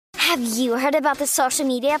Have you heard about the social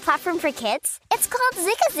media platform for kids? It's called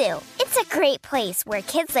Zigazoo. It's a great place where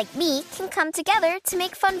kids like me can come together to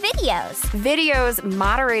make fun videos. Videos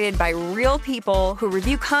moderated by real people who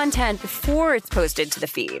review content before it's posted to the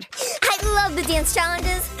feed. I love the dance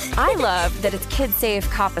challenges. I love that it's kid-safe,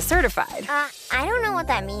 COPPA certified. I don't know what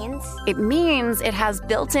that means. It means it has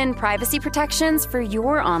built-in privacy protections for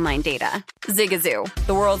your online data. Zigazoo,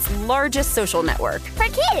 the world's largest social network. For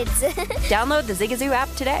kids. Download the Zigazoo app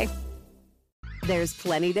today. There's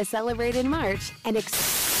plenty to celebrate in March and National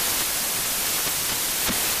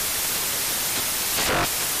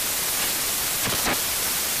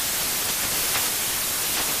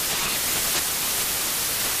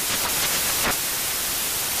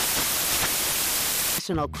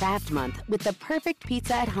Craft Month with the perfect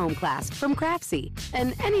pizza at home class from Craftsy.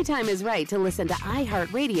 And anytime is right to listen to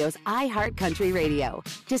iHeartRadio's iHeartCountry Radio.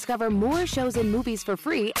 Discover more shows and movies for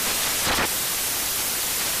free.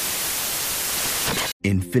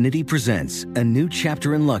 Infiniti presents a new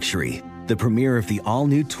chapter in luxury, the premiere of the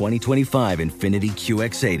all-new 2025 Infiniti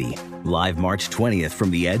QX80, live March 20th from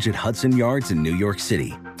the Edge at Hudson Yards in New York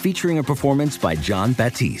City, featuring a performance by Jon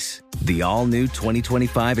Batiste. The all-new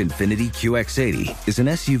 2025 Infiniti QX80 is an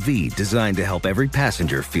SUV designed to help every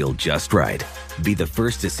passenger feel just right. Be the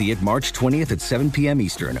first to see it March 20th at 7 p.m.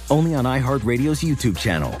 Eastern, only on iHeartRadio's YouTube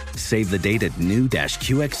channel. Save the date at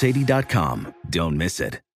new-QX80.com. Don't miss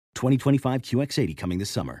it. 2025 QX80 coming this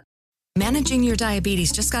summer. Managing your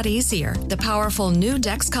diabetes just got easier. The powerful new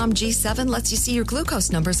Dexcom G7 lets you see your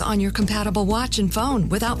glucose numbers on your compatible watch and phone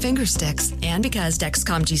without finger sticks. And because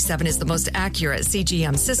Dexcom G7 is the most accurate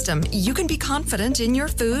CGM system, you can be confident in your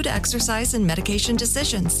food, exercise, and medication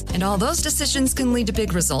decisions. And all those decisions can lead to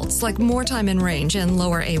big results like more time in range and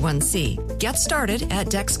lower A1C. Get started at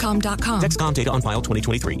Dexcom.com. Dexcom data on file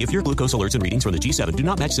 2023. If your glucose alerts and readings from the G7 do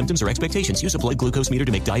not match symptoms or expectations, use a blood glucose meter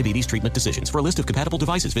to make diabetes treatment decisions. For a list of compatible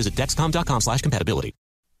devices, visit Dexcom.com/compatibility.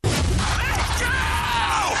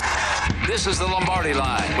 This is the Lombardi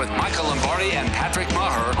Line with Michael Lombardi and Patrick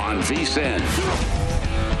Maher on VSiN.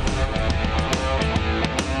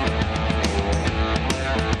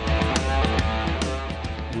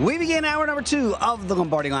 We begin hour number 2 of the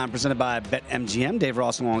Lombardi Line presented by BetMGM. Dave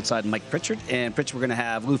Ross alongside Mike Pritchard. And Pritchard, we're going to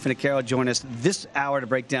have Lou Finocchiaro join us this hour to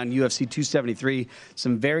break down UFC 273.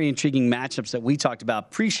 Some very intriguing matchups that we talked about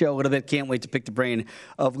pre-show a little bit. Can't wait to pick the brain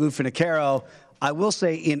of Lou Finocchiaro. I will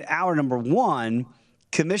say in hour number 1,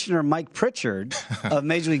 Commissioner Mike Pritchard of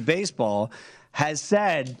Major League Baseball has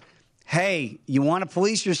said, hey, you want to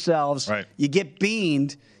police yourselves. Right. You get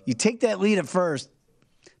beaned. You take that lead at first.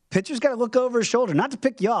 Pitcher's got to look over his shoulder, not to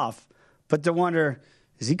pick you off, but to wonder,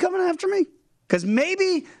 is he coming after me? Because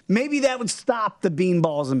maybe that would stop the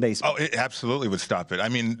beanballs in baseball. Oh, it absolutely would stop it. I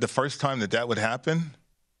mean, the first time that would happen,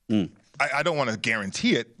 I don't want to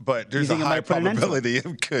guarantee it, but there's a high probability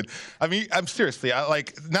it could. I mean, I'm seriously,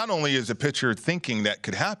 not only is a pitcher thinking that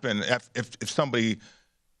could happen if somebody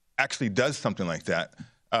actually does something like that,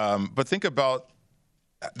 but think about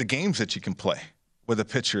the games that you can play with a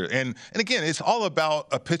pitcher. And again, it's all about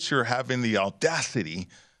a pitcher having the audacity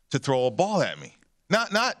to throw a ball at me.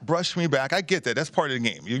 Not brush me back. I get that. That's part of the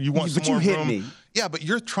game. You want some more room. Hit me. Yeah, but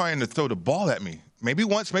you're trying to throw the ball at me. Maybe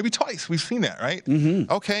once, maybe twice. We've seen that, right? Mm-hmm.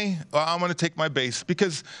 Okay, well, I'm going to take my base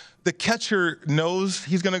because the catcher knows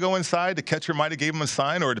he's going to go inside. The catcher might have gave him a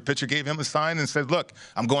sign, or the pitcher gave him a sign and said, look,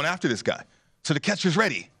 I'm going after this guy. So the catcher's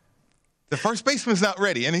ready. The first baseman's not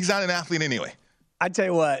ready, and he's not an athlete anyway. I tell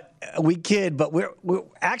you what, we kid, but we're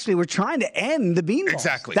trying to end the beanballs.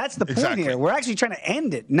 Exactly. That's the point here. We're actually trying to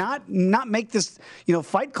end it, not make this,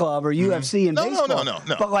 Fight Club or UFC in baseball. No.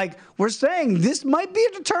 But we're saying this might be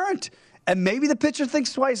a deterrent, and maybe the pitcher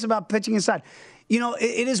thinks twice about pitching inside.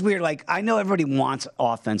 It is weird. I know everybody wants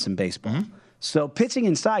offense in baseball, so pitching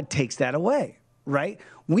inside takes that away, right?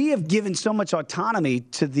 We have given so much autonomy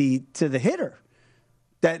to the hitter.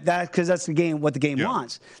 That because that's what the game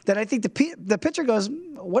wants. That I think the pitcher goes,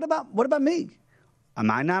 what about me?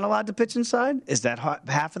 Am I not allowed to pitch inside? Is that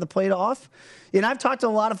half of the plate off? And I've talked to a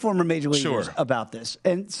lot of former major leaguers about this,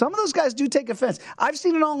 and some of those guys do take offense. I've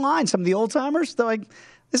seen it online. Some of the old timers, they're like,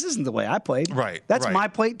 this isn't the way I played. Right. That's my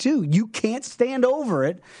plate too. You can't stand over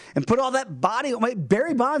it and put all that body.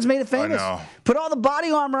 Barry Bonds made it famous. I know. Put all the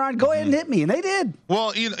body armor on. Go ahead and hit me, and they did.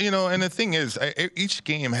 Well, and the thing is, each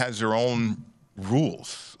game has their own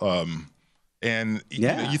rules.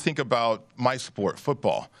 You think about my sport,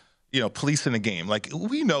 football, policing the game.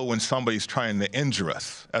 We know when somebody's trying to injure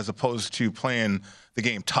us as opposed to playing the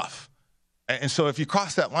game tough. And so if you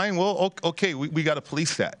cross that line, well, okay, we got to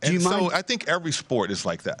police that. And so I think every sport is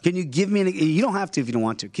like that. Can you give me you don't have to if you don't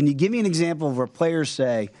want to. Can you give me an example of where players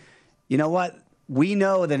say, you know what, we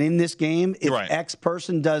know that in this game, if X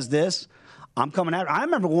person does this, I'm coming out. I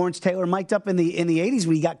remember Lawrence Taylor mic'd up in the 80s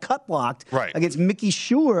when he got cut blocked against Mickey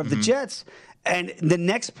Schuer of the Jets. And the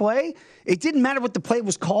next play, it didn't matter what the play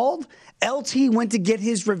was called. LT went to get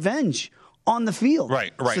his revenge on the field.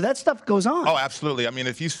 Right. So that stuff goes on. Oh, absolutely. I mean,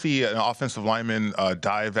 if you see an offensive lineman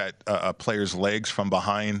dive at a player's legs from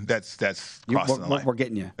behind, that's crossing the line. We're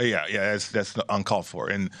getting you. Yeah, that's uncalled for.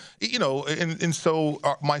 And, and so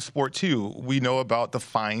my sport, too, we know about the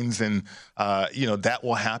fines and, that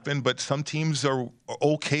will happen. But some teams are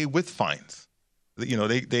okay with fines.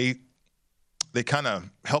 They kind of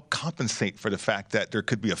help compensate for the fact that there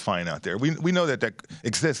could be a fine out there. We know that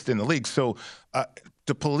exists in the league. So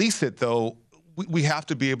to police it, though, we have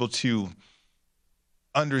to be able to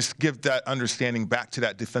give that understanding back to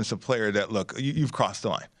that defensive player that, look, you've crossed the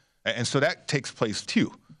line. And so that takes place,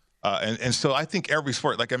 too. And so I think every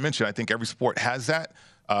sport, like I mentioned, I think every sport has that.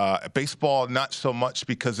 Baseball, not so much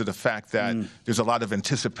because of the fact that there's a lot of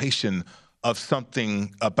anticipation of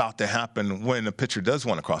something about to happen when a pitcher does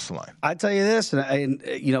want to cross the line. I tell you this, and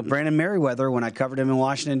Brandon Merriweather, when I covered him in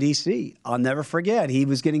Washington, D.C., I'll never forget, he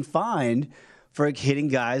was getting fined for hitting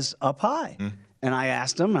guys up high. And I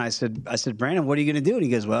asked him, and I said, Brandon, what are you going to do? And he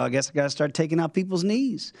goes, well, I guess I got to start taking out people's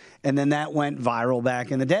knees. And then that went viral back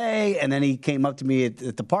in the day. And then he came up to me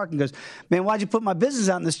at the park and goes, man, why'd you put my business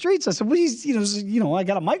out in the streets? I said, well, I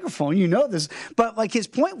got a microphone, you know this. But like his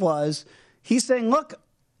point was, he's saying, look,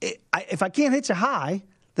 if I can't hit you high,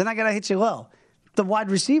 then I got to hit you low. The wide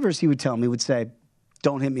receivers, he would tell me, would say,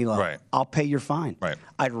 don't hit me low. Right. I'll pay your fine. Right.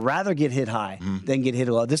 I'd rather get hit high than get hit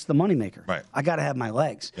low. This is the moneymaker. Right. I got to have my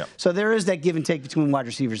legs. Yep. So there is that give and take between wide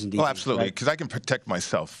receivers and defense. Oh, absolutely, because I can protect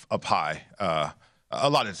myself up high a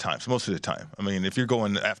lot of the times, most of the time. I mean, if you're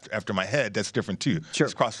going after my head, that's different too. Sure.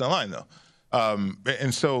 It's crossing the line, though.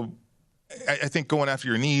 And so I think going after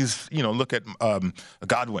your knees, look at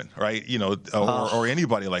Godwin, right? Or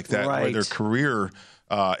anybody like that, where their career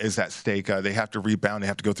is at stake. They have to rebound. They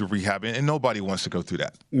have to go through rehab, and nobody wants to go through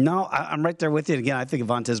that. No, I'm right there with you. Again, I think of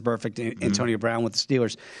Vontaze Burfict, Antonio Brown with the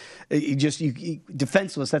Steelers. You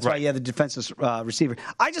defenseless. That's why you have the defenseless receiver.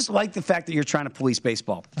 I just like the fact that you're trying to police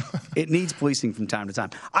baseball. It needs policing from time to time.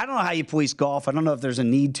 I don't know how you police golf. I don't know if there's a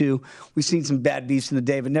need to. We've seen some bad beats in the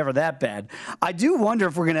day, but never that bad. I do wonder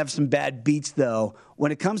if we're going to have some bad beats, though,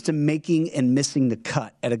 when it comes to making and missing the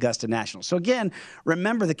cut at Augusta National. So, again,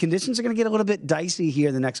 remember, the conditions are going to get a little bit dicey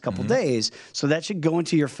here the next couple days, so that should go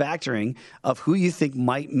into your factoring of who you think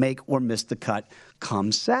might make or miss the cut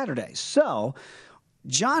come Saturday. So,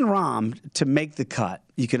 John Rahm, to make the cut,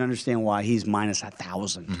 you can understand why he's minus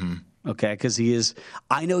 1,000. Okay, because he is.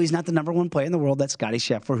 I know he's not the number one player in the world. That's Scottie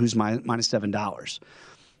Scheffler, who's minus $7.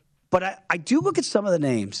 But I do look at some of the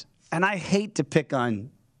names, and I hate to pick on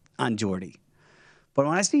Jordy. But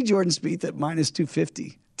when I see Jordan Spieth at minus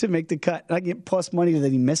 250 to make the cut, and I get plus money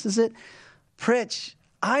that he misses it, Pritch,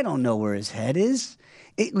 I don't know where his head is.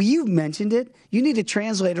 You've mentioned it. You need a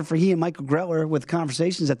translator for he and Michael Greller with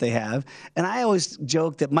conversations that they have. And I always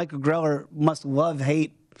joke that Michael Greller must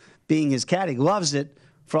hate being his caddy. Loves it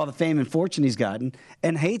for all the fame and fortune he's gotten,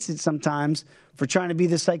 and hates it sometimes for trying to be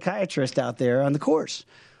the psychiatrist out there on the course.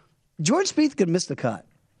 George Spieth could miss the cut.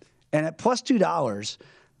 And at plus $2,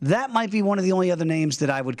 that might be one of the only other names that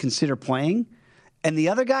I would consider playing. And the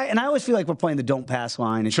other guy, and I always feel like we're playing the don't pass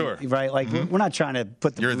line. Sure. Right? Like, we're not trying to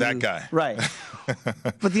put the You're that guy. Right.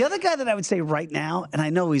 But the other guy that I would say right now, and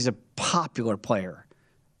I know he's a popular player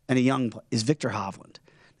and a young player, is Victor Hovland.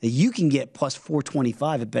 Now, you can get plus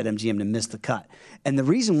 425 at BetMGM to miss the cut. And the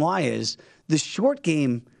reason why is the short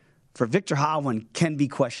game for Victor Hovland can be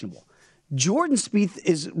questionable. Jordan Spieth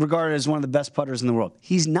is regarded as one of the best putters in the world.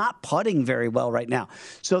 He's not putting very well right now.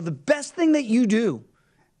 So the best thing that you do,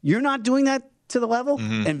 you're not doing that to the level,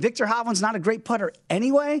 and Victor Hovland's not a great putter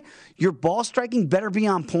anyway. Your ball striking better be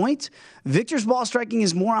on point. Victor's ball striking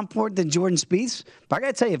is more on point than Jordan Spieth's. But I got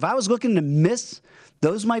to tell you, if I was looking to miss,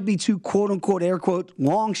 those might be two quote-unquote, air quote,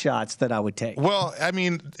 long shots that I would take. Well, I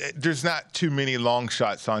mean, there's not too many long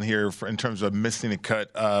shots on here in terms of missing a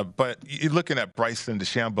cut. But you're looking at Bryson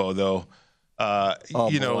DeChambeau, though.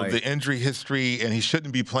 The injury history, and he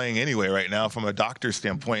shouldn't be playing anyway right now from a doctor's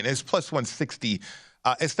standpoint. It's plus 160.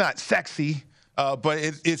 It's not sexy. But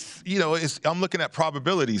I'm looking at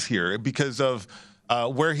probabilities here because of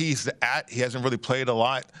where he's at. He hasn't really played a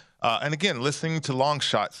lot. And again, listening to long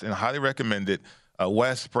shots, and highly recommend it,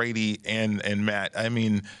 Wes, Brady, and Matt. I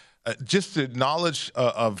mean, just the knowledge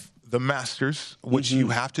of the Masters, which you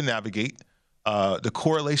have to navigate, the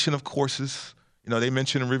correlation of courses. They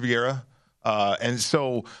mentioned Riviera. And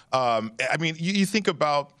so, I mean, you think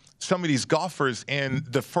about some of these golfers and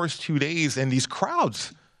the first 2 days and these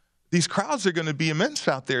crowds. these crowds are going to be immense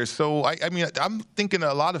out there. So, I mean, I'm thinking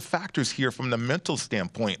a lot of factors here from the mental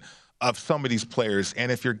standpoint of some of these players.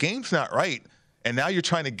 And if your game's not right, and now you're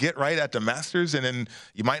trying to get right at the Masters, and then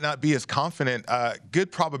you might not be as confident,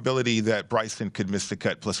 good probability that Bryson could miss the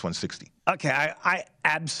cut plus 160. Okay, I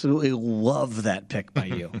absolutely love that pick by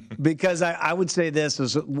you because I would say this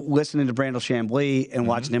as listening to Brandel Chambly and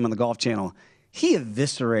watching him on the Golf Channel. He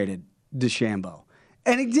eviscerated DeChambeau,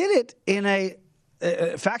 and he did it in a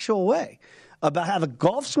factual way about how the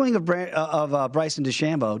golf swing of Bryson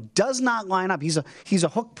DeChambeau does not line up. He's a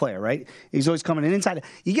hook player, right? He's always coming in inside.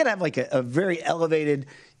 You got to have like a very elevated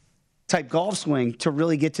type golf swing to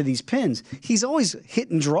really get to these pins. He's always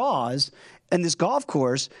hitting draws in this golf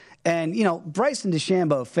course. And, you know, Bryson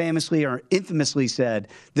DeChambeau famously or infamously said,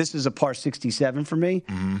 this is a par 67 for me.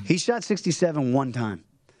 He shot 67 one time.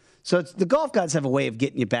 So the golf gods have a way of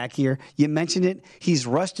getting you back here. You mentioned it. He's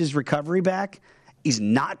rushed his recovery back. He's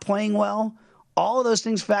not playing well. All of those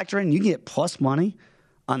things factor in. You can get plus money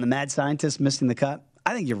on the mad scientist missing the cut.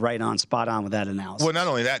 I think you're right on, spot on with that analysis. Well, not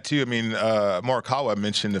only that, too. I mean, Morikawa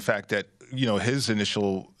mentioned the fact that, you know, his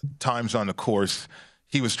initial times on the course,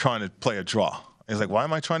 he was trying to play a draw. He's like, why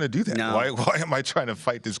am I trying to do that? No. Why am I trying to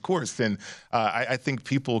fight this course? And I think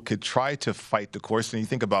people could try to fight the course. And you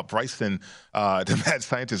think about Bryson, the mad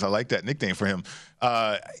scientist, I like that nickname for him.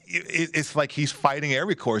 It's like he's fighting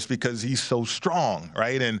every course because he's so strong,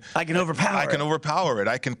 right? And I can overpower it.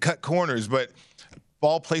 I can cut corners, but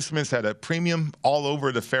ball placements at a premium all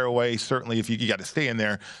over the fairway. Certainly, if you got to stay in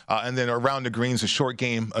there, and then around the greens, the short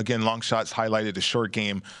game. Again, long shots highlighted. The short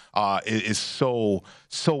game is so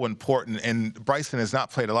important. And Bryson has not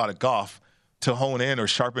played a lot of golf to hone in or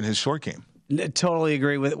sharpen his short game. Totally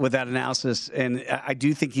agree with that analysis, and I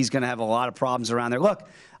do think he's going to have a lot of problems around there. Look,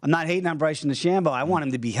 I'm not hating on Bryson DeChambeau. I want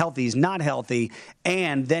him to be healthy. He's not healthy,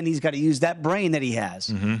 and then he's got to use that brain that he has,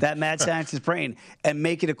 that mad scientist brain, and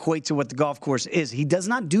make it equate to what the golf course is. He does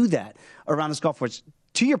not do that around this golf course.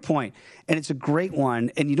 To your point, and it's a great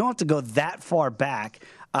one, and you don't have to go that far back,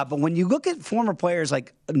 but when you look at former players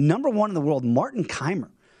like number one in the world, Martin Kaymer,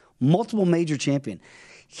 multiple major champion,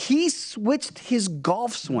 he switched his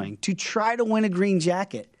golf swing to try to win a green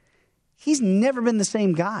jacket. He's never been the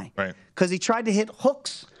same guy. Right. Because he tried to hit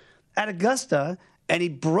hooks at Augusta, and he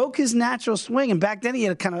broke his natural swing. And back then he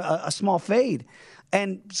had a small fade.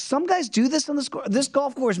 And some guys do this on this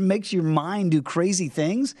golf course makes your mind do crazy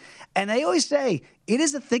things. And they always say, it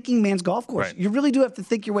is a thinking man's golf course. Right. You really do have to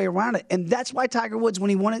think your way around it. And that's why Tiger Woods, when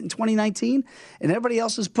he won it in 2019, and everybody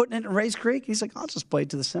else is putting it in Race Creek, he's like, I'll just play it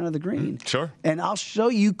to the center of the green. Sure. And I'll show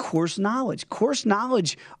you course knowledge. Course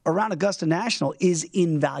knowledge around Augusta National is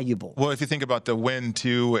invaluable. Well, if you think about the wind,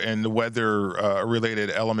 too, and the weather-related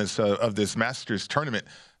elements of this Masters tournament,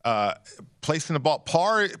 placing the ball,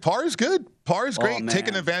 par is good. Par is great.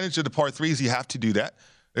 Taking advantage of the par threes, you have to do that.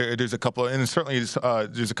 There's a couple, and certainly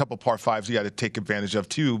there's a couple par fives you got to take advantage of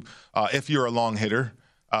too, if you're a long hitter.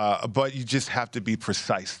 But you just have to be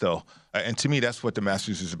precise, though. And to me, that's what the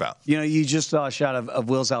Masters is about. You know, you just saw a shot of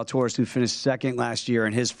Will Zalatoris, who finished second last year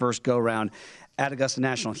in his first go-round at Augusta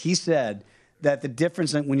National. He said that the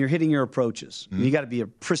difference when you're hitting your approaches, you got to be a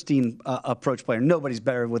pristine approach player. Nobody's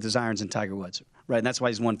better with his irons than Tiger Woods, right? And that's why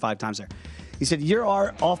he's won 5 times there. He said, you're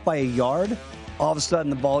off by a yard. All of a sudden,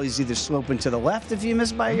 the ball is either sloping to the left if you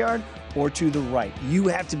miss by a yard or to the right. You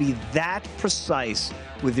have to be that precise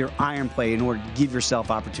with your iron play in order to give yourself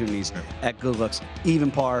opportunities at good looks.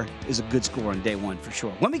 Even par is a good score on day one for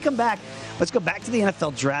sure. When we come back, let's go back to the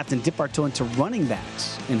NFL draft and dip our toe into running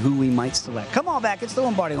backs and who we might select. Come on back. It's the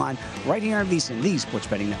Lombardi Line right here on VSiN, the Sports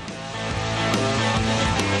Betting Network.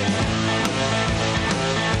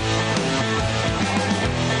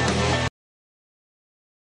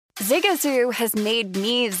 Zigazoo has made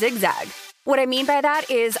me zigzag. What I mean by that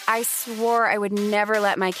is I swore I would never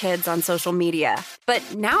let my kids on social media,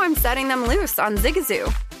 but now I'm setting them loose on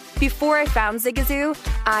Zigazoo. Before I found Zigazoo,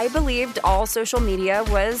 I believed all social media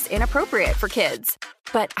was inappropriate for kids.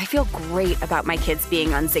 But I feel great about my kids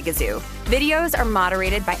being on Zigazoo. Videos are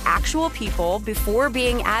moderated by actual people before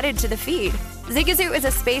being added to the feed. Zigazoo is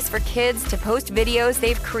a space for kids to post videos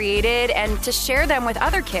they've created and to share them with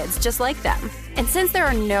other kids just like them. And since there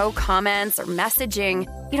are no comments or messaging,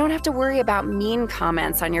 you don't have to worry about mean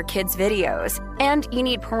comments on your kids' videos. And you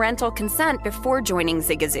need parental consent before joining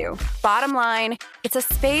Zigazoo. Bottom line, it's a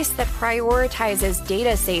space that prioritizes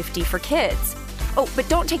data safety for kids. Oh, but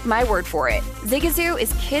don't take my word for it. Zigazoo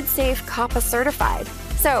is kid-safe COPPA certified.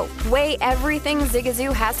 So weigh everything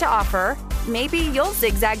Zigazoo has to offer. Maybe you'll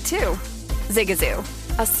zigzag too. Zigazoo,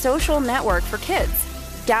 a social network for kids.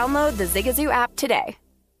 Download the Zigazoo app today.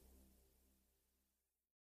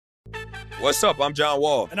 What's up? I'm John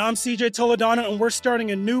Wall. And I'm CJ Toledano, and we're starting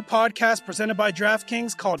a new podcast presented by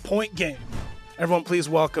DraftKings called Point Game. Everyone, please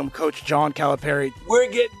welcome Coach John Calipari. We're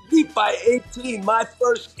getting beat by 18. My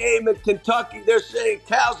first game in Kentucky, they're saying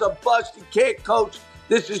Cal's a bust. He can't coach.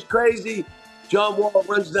 This is crazy. John Wall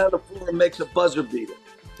runs down the floor and makes a buzzer beater.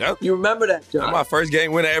 Yep. You remember that, John? That's my first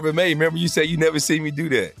game winner I ever made. Remember you said you never seen me do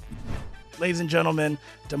that. Ladies and gentlemen,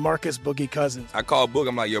 DeMarcus Boogie Cousins. I called Boog.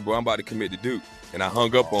 I'm like, yo, bro, I'm about to commit to Duke. And I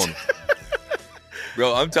hung up on him.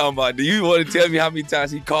 Bro, I'm talking about, do you want to tell me how many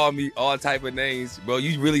times he called me all type of names? Bro,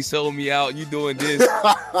 you really sold me out. You doing this.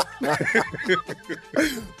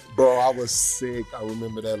 Bro, I was sick. I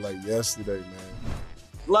remember that like yesterday, man.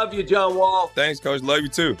 Love you, John Wall. Thanks, Coach. Love you,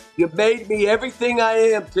 too. You made me everything I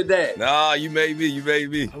am today. Nah, you made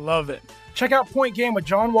me. I love it. Check out Point Game with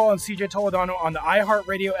John Wall and CJ Toledano on the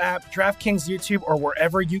iHeartRadio app, DraftKings YouTube, or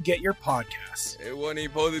wherever you get your podcasts. It wasn't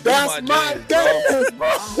even supposed to be That's my dance, bro.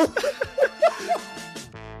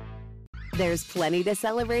 There's plenty to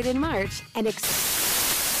celebrate in March and National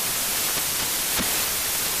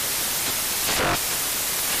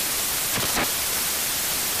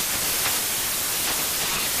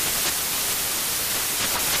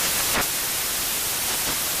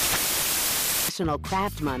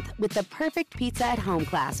Craft Month with the perfect pizza at home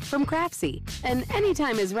class from Craftsy. And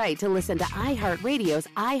anytime is right to listen to iHeartRadio's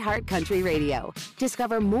iHeart Country Radio.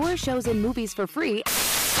 Discover more shows and movies for free.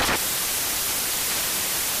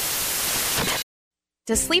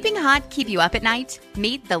 Does sleeping hot keep you up at night?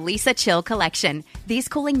 Meet the Leesa Chill Collection. These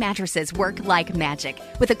cooling mattresses work like magic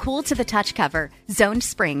with a cool-to-the-touch cover, zoned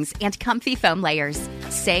springs, and comfy foam layers.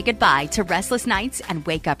 Say goodbye to restless nights and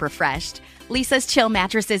wake up refreshed. Leesa's Chill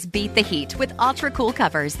mattresses beat the heat with ultra-cool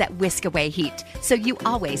covers that whisk away heat, so you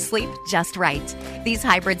always sleep just right. These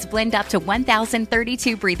hybrids blend up to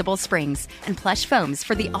 1,032 breathable springs and plush foams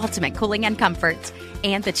for the ultimate cooling and comfort.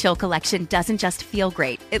 And the Chill Collection doesn't just feel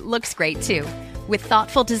great, it looks great too, with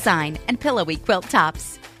thoughtful design and pillowy quilt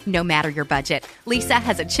tops. No matter your budget, Leesa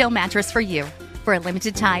has a Chill mattress for you. For a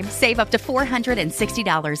limited time, save up to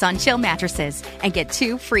 $460 on Chill mattresses and get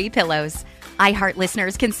 2 free pillows. iHeart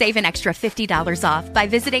listeners can save an extra $50 off by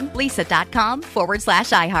visiting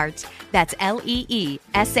leesa.com/iHeart. That's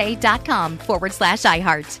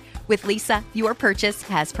LEESA.com/iHeart. With Leesa, your purchase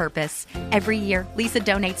has purpose. Every year, Leesa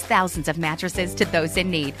donates thousands of mattresses to those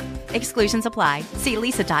in need. Exclusions apply. See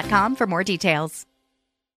leesa.com for more details.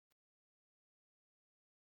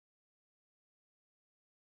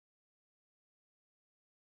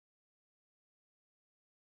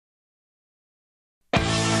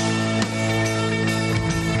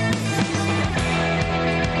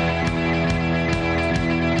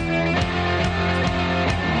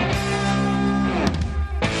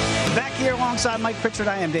 Alongside Mike Pritchard,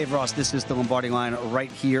 I am Dave Ross. This is the Lombardi Line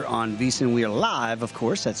right here on VSiN. We are live, of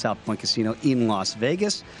course, at South Point Casino in Las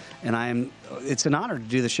Vegas. And it's an honor to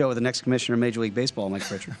do the show with the next commissioner of Major League Baseball, Mike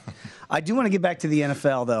Pritchard. I do want to get back to the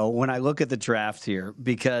NFL, though, when I look at the draft here,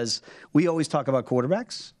 because we always talk about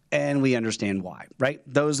quarterbacks, and we understand why, right?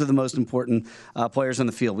 Those are the most important players on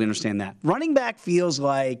the field. We understand that. Running back feels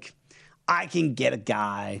like I can get a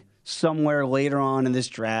guy somewhere later on in this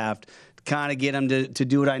draft, kind of get him to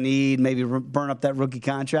do what I need, maybe burn up that rookie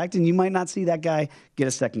contract, and you might not see that guy get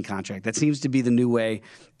a second contract. That seems to be the new way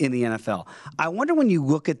in the NFL. I wonder when you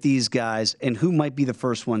look at these guys and who might be the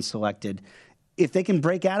first one selected, if they can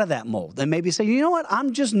break out of that mold and maybe say, you know what,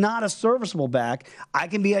 I'm just not a serviceable back. I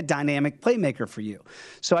can be a dynamic playmaker for you.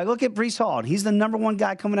 So I look at Breece Hall, and he's the number one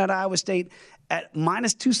guy coming out of Iowa State at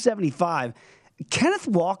minus 275. Kenneth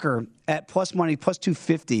Walker at plus money, plus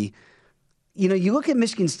 250. You know, you look at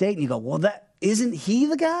Michigan State and you go, well, that isn't he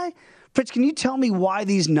the guy? Pritch, can you tell me why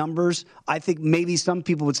these numbers, I think maybe some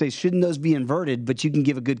people would say, shouldn't those be inverted, but you can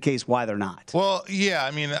give a good case why they're not? Well, yeah,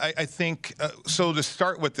 I mean, I think, so to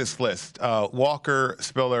start with this list, Walker,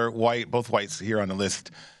 Spiller, White, both Whites here on the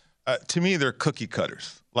list, to me, they're cookie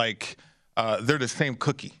cutters. Like, they're the same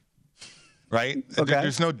cookie. Right? Okay.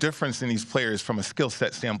 There's no difference in these players from a skill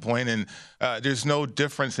set standpoint, and there's no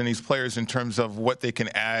difference in these players in terms of what they can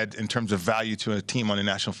add in terms of value to a team on the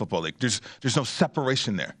National Football League. There's no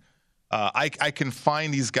separation there. I can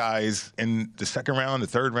find these guys in the second round, the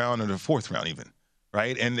third round, or the fourth round even,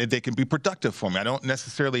 right? And they can be productive for me. I don't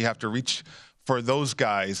necessarily have to reach for those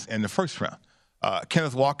guys in the first round.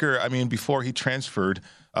 Kenneth Walker, I mean, before he transferred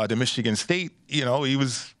to Michigan State, you know, he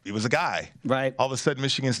was a guy. Right. All of a sudden,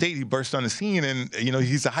 Michigan State, he burst on the scene, and, you know,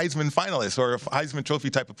 he's a Heisman finalist or a Heisman Trophy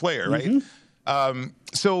type of player, right? Mm-hmm.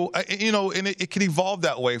 So, you know, and it can evolve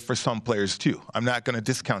that way for some players, too. I'm not going to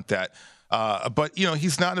discount that. But, you know,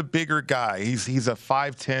 he's not a bigger guy. He's a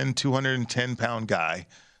 5'10", 210-pound guy.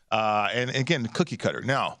 And, again, cookie cutter.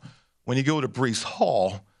 Now, when you go to Breece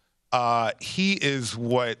Hall, he is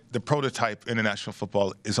what the prototype international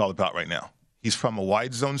football is all about right now. He's from a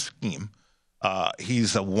wide zone scheme.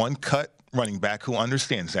 He's a one-cut running back who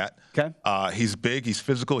understands that. Okay. He's big. He's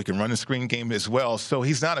physical. He can run a screen game as well. So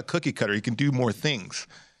he's not a cookie cutter. He can do more things.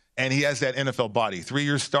 And he has that NFL body.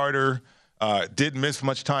 3-year starter, didn't miss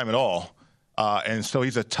much time at all. And so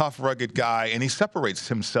he's a tough, rugged guy, and he separates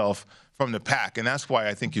himself from the pack. And that's why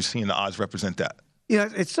I think you're seeing the odds represent that. You know,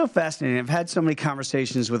 it's so fascinating. I've had so many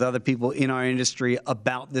conversations with other people in our industry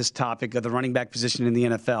about this topic of the running back position in the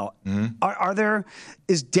NFL. Mm-hmm.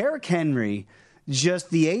 Is Derrick Henry just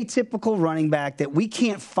the atypical running back that we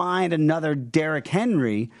can't find another Derrick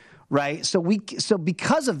Henry, right? So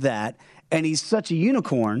because of that, and he's such a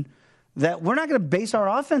unicorn, that we're not going to base our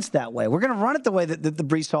offense that way. We're going to run it the way that the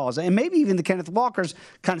Breece Halls and maybe even the Kenneth Walkers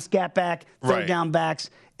kind of scat back, third down backs,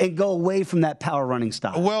 and go away from that power running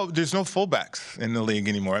style. Well, there's no fullbacks in the league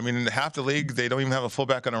anymore. I mean, in half the league, they don't even have a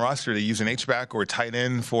fullback on a roster. They use an H-back or a tight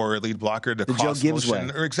end for a lead blocker to cross Joe Gibbs motion.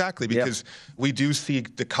 way. Or exactly, because we do see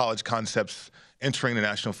the college concepts entering the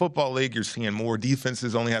National Football League. You're seeing more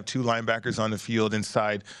defenses only have 2 linebackers on the field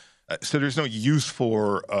inside. So there's no use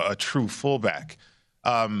for a true fullback.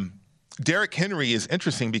 Derrick Henry is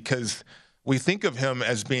interesting because we think of him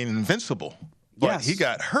as being invincible, but he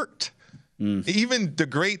got hurt. Even the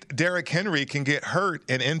great Derrick Henry can get hurt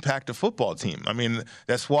and impact a football team. I mean,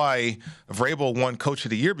 that's why Vrabel won Coach of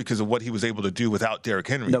the Year, because of what he was able to do without Derrick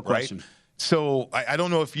Henry. No question. Right? So I don't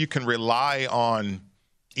know if you can rely on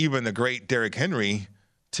even the great Derrick Henry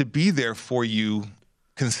to be there for you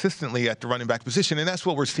consistently at the running back position, and that's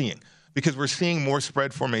what we're seeing. Because we're seeing more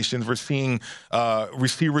spread formations. We're seeing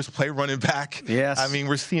receivers play running back. Yes. I mean,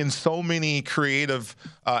 we're seeing so many creative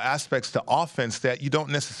aspects to offense that you don't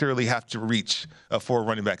necessarily have to reach for a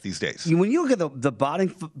running back these days. When you look at the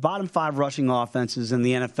bottom 5 rushing offenses in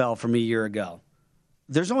the NFL from a year ago,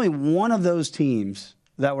 there's only one of those teams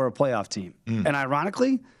that were a playoff team. And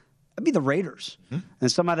ironically, that'd be the Raiders. And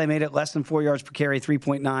somehow they made it less than 4 yards per carry,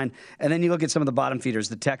 3.9. And then you look at some of the bottom feeders.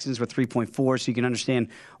 The Texans were 3.4, so you can understand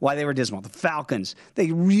why they were dismal. The Falcons,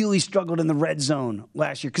 they really struggled in the red zone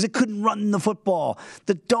last year because they couldn't run the football.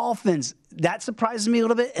 The Dolphins, that surprises me a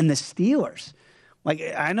little bit. And the Steelers. Like,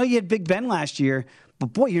 I know you had Big Ben last year,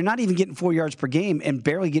 but boy, you're not even getting 4 yards per game and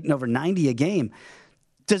barely getting over 90 a game.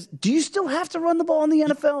 Do you still have to run the ball in the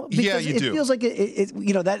NFL? Because you do. It feels like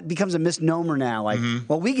that becomes a misnomer now. Like,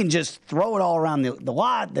 well, we can just throw it all around the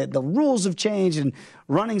lot. The rules have changed, and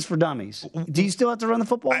running's for dummies. Do you still have to run the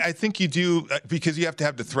football? I think you do, because you have to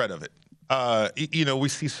have the threat of it. We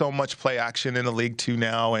see so much play action in the league too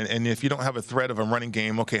now, and if you don't have a threat of a running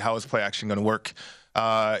game, okay, how is play action going to work?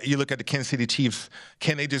 You look at the Kansas City Chiefs.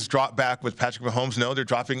 Can they just drop back with Patrick Mahomes? No, they're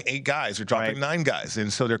dropping 8 guys. They're dropping 9 guys,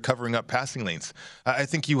 and so they're covering up passing lanes. I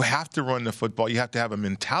think you have to run the football. You have to have a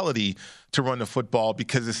mentality to run the football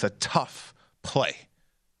because it's a tough play.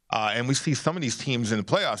 And we see some of these teams in the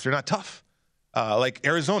playoffs, they're not tough. Like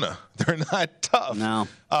Arizona, they're not tough. No.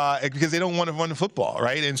 Because they don't want to run the football,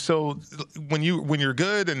 right? And so when you're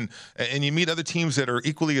good and you meet other teams that are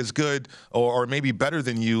equally as good or maybe better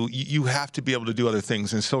than you, you have to be able to do other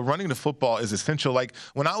things. And so running the football is essential. Like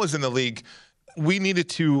when I was in the league,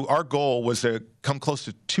 our goal was to come close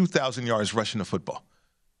to 2,000 yards rushing the football.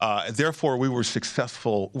 Therefore, we were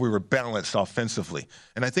successful. We were balanced offensively.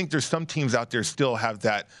 And I think there's some teams out there still have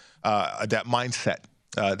that mindset.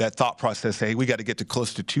 That thought process, hey, we got to get to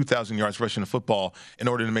close to 2,000 yards rushing the football in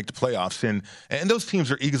order to make the playoffs. And those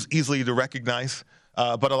teams are easily to recognize,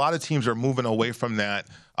 but a lot of teams are moving away from that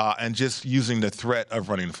and just using the threat of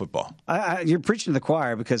running the football. You're preaching to the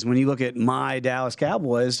choir, because when you look at my Dallas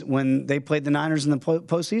Cowboys, when they played the Niners in the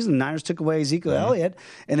postseason, the Niners took away Ezekiel Elliott,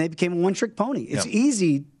 and they became a one-trick pony. It's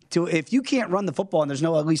easy to, if you can't run the football and there's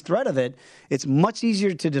no at least threat of it, it's much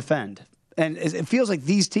easier to defend. And it feels like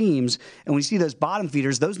these teams, and we see those bottom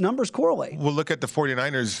feeders, those numbers correlate. Well, look at the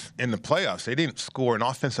 49ers in the playoffs. They didn't score an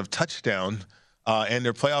offensive touchdown in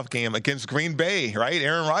their playoff game against Green Bay, right?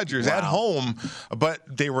 Aaron Rodgers at home. But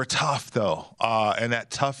they were tough, though. And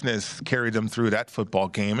that toughness carried them through that football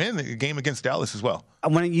game and the game against Dallas as well.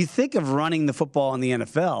 When you think of running the football in the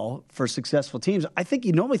NFL for successful teams, I think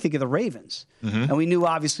you normally think of the Ravens. And we knew,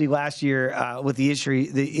 obviously, last year with the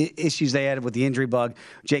issues they had with the injury bug,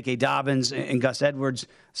 J.K. Dobbins and Gus Edwards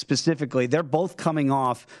specifically, they're both coming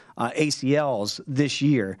off ACLs this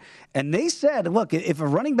year. And they said, look, if a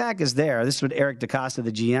running back is there, this is what Eric DeCosta,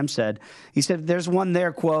 the GM, said. He said, there's one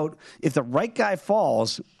there, quote, if the right guy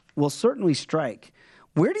falls, we'll certainly strike.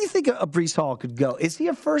 Where do you think a Breece Hall could go? Is he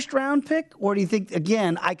a first-round pick, or do you think,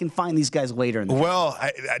 again, I can find these guys later in the Well,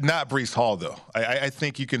 not Breece Hall, though. I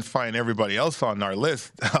think you can find everybody else on our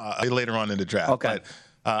list later on in the draft. Okay.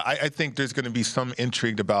 But I think there's going to be some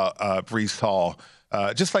intrigue about Breece Hall,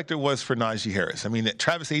 just like there was for Najee Harris. I mean,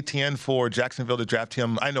 Travis Etienne for Jacksonville to draft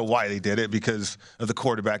him, I know why they did it, because of the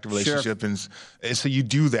quarterback relationship. Sure. And so you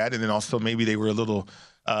do that, and then also maybe they were a little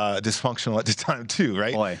dysfunctional at the time too,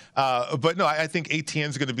 right? Boy. But no, I think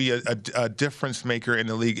Etienne's going to be a difference maker in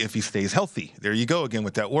the league if he stays healthy. There you go again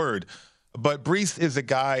with that word. But Breece is a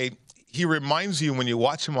guy, he reminds you when you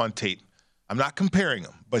watch him on tape, I'm not comparing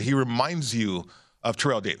him, but he reminds you of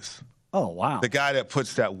Terrell Davis. Oh, wow. The guy that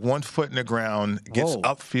puts that 1 foot in the ground, gets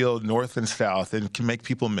upfield, north and south, and can make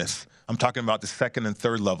people miss. I'm talking about the second and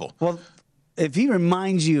third level. Well, if he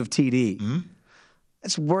reminds you of TD,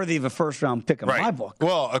 that's worthy of a first-round pick in my book.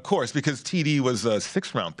 Well, of course, because TD was a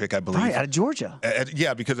 6th-round pick, I believe. Right, out of Georgia.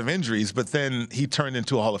 Yeah, because of injuries, but then he turned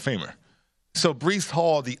into a Hall of Famer. So Breece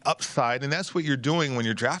Hall, the upside, and that's what you're doing when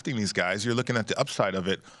you're drafting these guys. You're looking at the upside of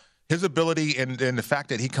it. His ability and the fact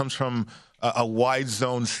that he comes from a wide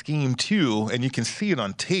zone scheme too, and you can see it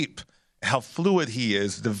on tape, how fluid he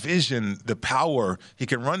is, the vision, the power, he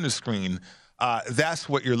can run the screen. That's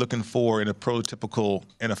what you're looking for in a prototypical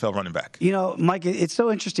NFL running back. You know, Mike, it's so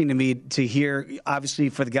interesting to me to hear, obviously,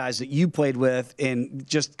 for the guys that you played with and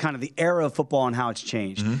just kind of the era of football and how it's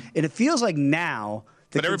changed. And it feels like now –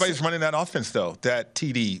 but everybody's running that offense, though, that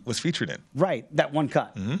TD was featured in. Right, that one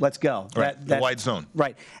cut. Let's go. Right, the wide zone.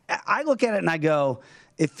 Right. I look at it and I go,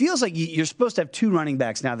 it feels like you're supposed to have 2 running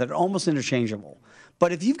backs now that are almost interchangeable.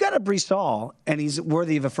 But if you've got a Breece Hall and he's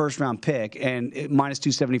worthy of a first-round pick and minus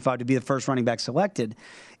 275 to be the first running back selected,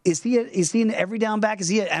 is he an every down back? Is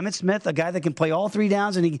he an Emmitt Smith, a guy that can play all 3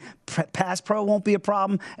 downs and he pass pro won't be a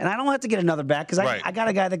problem? And I don't have to get another back because I got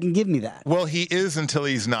a guy that can give me that. Well, he is until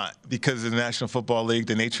he's not, because of the National Football League,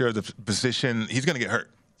 the nature of the position, he's going to get hurt.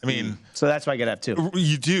 I mean, so that's why I got to have 2.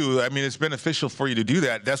 You do. I mean, it's beneficial for you to do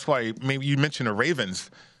that. That's why maybe you mentioned the Ravens.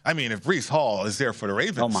 I mean, if Breece Hall is there for the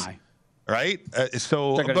Ravens. Oh, my. Right?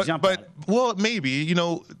 Well, maybe, you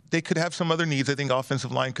know, they could have some other needs. I think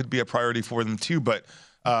offensive line could be a priority for them too. But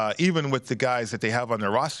even with the guys that they have on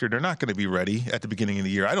their roster, they're not going to be ready at the beginning of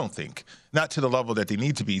the year, I don't think. Not to the level that they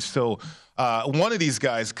need to be. So one of these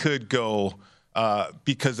guys could go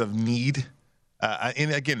because of need.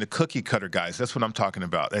 And again, the cookie cutter guys, that's what I'm talking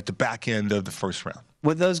about, at the back end of the first round.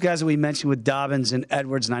 With those guys that we mentioned with Dobbins and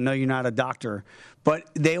Edwards, and I know you're not a doctor, but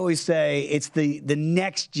they always say it's the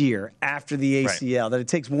next year after the ACL, that it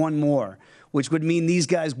takes one more, which would mean these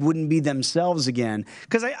guys wouldn't be themselves again.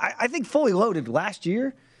 Because I think fully loaded last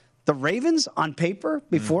year, the Ravens on paper,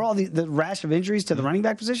 before all the rash of injuries to the running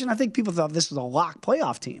back position, I think people thought this was a lock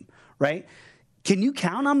playoff team, right? Can you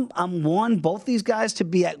count on both these guys to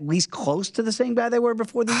be at least close to the same guy they were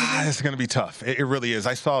before the season? It's going to be tough. It really is.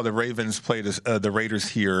 I saw the Ravens play the Raiders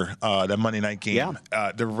here, that Monday night game.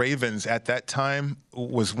 Yeah. The Ravens at that time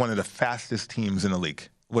was one of the fastest teams in the league,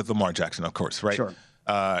 with Lamar Jackson, of course, right? Sure.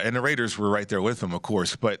 And the Raiders were right there with them, of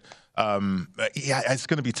course. But, it's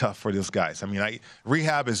going to be tough for those guys. I mean,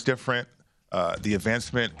 rehab is different. The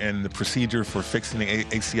advancement and the procedure for fixing the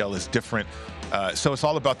ACL is different. So it's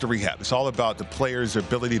all about the rehab. It's all about the players'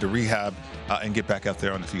 ability to rehab and get back out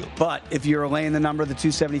there on the field. But if you're laying the number, the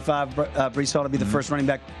 275, Breece Hall to be the first running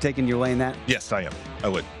back taken, you're laying that? Yes, I am. I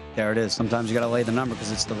would. There it is. Sometimes you got to lay the number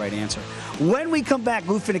because it's the right answer. When we come back,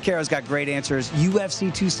 Lou Finicaro's got great answers. UFC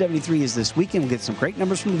 273 is this weekend. We'll get some great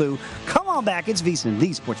numbers from Lou. Come on back. It's VSiN,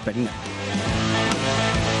 the Sports Betting Network.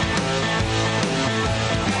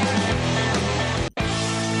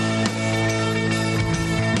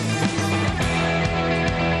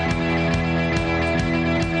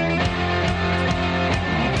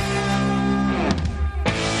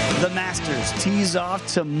 Tees off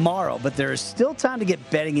tomorrow, but there is still time to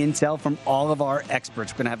get betting intel from all of our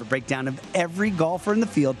experts. We're going to have a breakdown of every golfer in the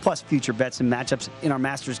field, plus future bets and matchups in our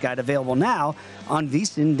Masters Guide, available now on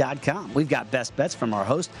VSiN.com. We've got best bets from our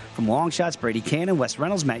host from Long Shots, Brady Cannon, Wes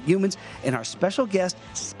Reynolds, Matt Humans, and our special guest,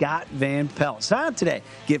 Scott Van Pelt. Sign up today.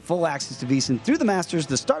 Get full access to VSiN through the Masters,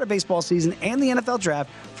 the start of baseball season, and the NFL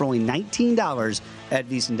Draft for only $19 at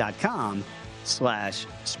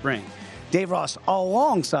VSiN.com/spring. Dave Ross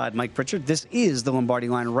alongside Mike Pritchard. This is the Lombardi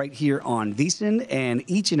Line right here on VSiN, and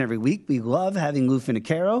each and every week we love having Lou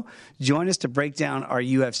Finicaro join us to break down our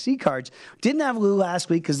UFC cards. Didn't have Lou last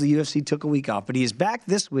week because the UFC took a week off, but he is back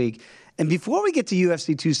this week. And before we get to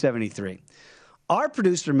UFC 273, our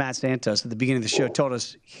producer Matt Santos at the beginning of the show told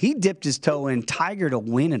us he dipped his toe in Tiger to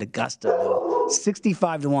win at Augusta.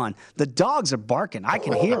 65-1. The dogs are barking. I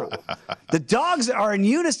can hear them. The dogs are in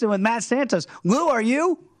unison with Matt Santos. Lou, are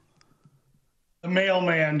you? The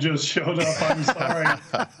mailman just showed up. I'm sorry.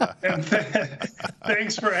 And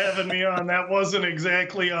thanks for having me on. That wasn't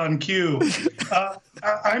exactly on cue.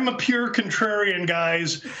 I'm a pure contrarian,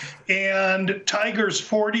 guys. And Tiger's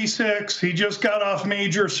 46. He just got off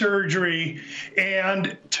major surgery.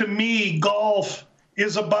 And to me, golf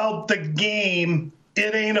is about the game.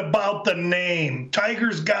 It ain't about the name.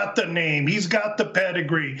 Tiger's got the name. He's got the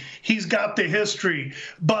pedigree. He's got the history.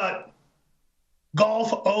 But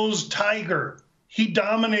golf owes Tiger. He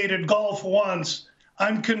dominated golf once.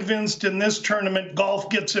 I'm convinced in this tournament, golf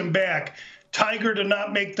gets him back. Tiger to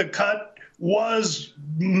not make the cut was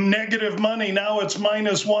negative money. Now it's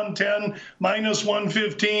minus 110, minus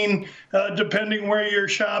 115, depending where you're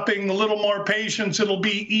shopping. A little more patience, it'll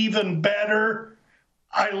be even better.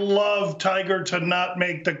 I love Tiger to not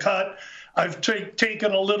make the cut. I've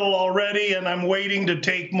taken a little already, and I'm waiting to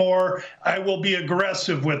take more. I will be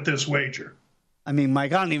aggressive with this wager. I mean,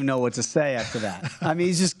 Mike, I don't even know what to say after that. I mean,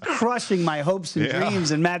 he's just crushing my hopes and dreams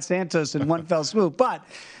and Matt Santos in one fell swoop. But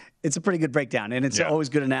it's a pretty good breakdown, and it's always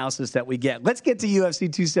good analysis that we get. Let's get to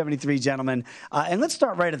UFC 273, gentlemen, and let's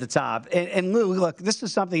start right at the top. And Lou, look, this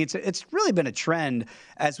is something, it's really been a trend,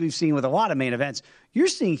 as we've seen with a lot of main events. You're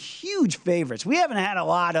seeing huge favorites. We haven't had a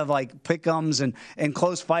lot of, like, pick-ems and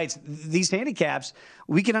close fights. These handicaps,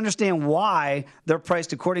 we can understand why they're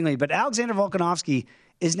priced accordingly. But Alexander Volkanovski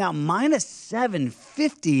is now minus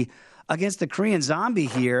 750 against the Korean Zombie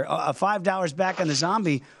here, $5 back on the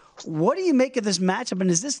Zombie. What do you make of this matchup,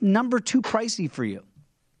 and is this number 2 pricey for you?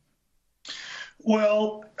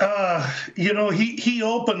 Well, he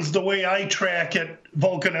opens the way I track it.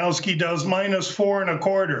 Volkanovski does minus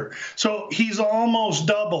 4.25. So he's almost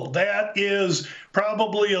doubled. That is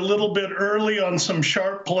probably a little bit early on some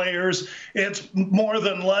sharp players. It's more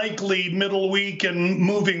than likely middle week and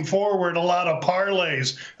moving forward, a lot of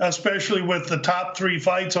parlays, especially with the top 3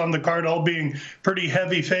 fights on the card all being pretty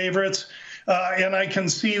heavy favorites. And I can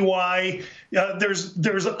see why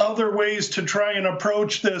there's other ways to try and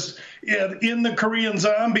approach this. In the Korean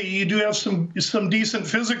Zombie, you do have some decent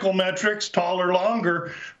physical metrics, taller,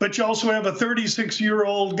 longer, but you also have a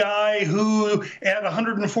 36-year-old guy who, at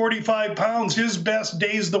 145 pounds, his best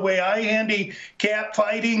days, the way I handicap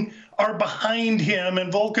fighting, are behind him,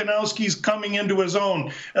 and Volkanovski's coming into his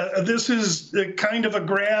own. This is kind of a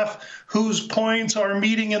graph whose points are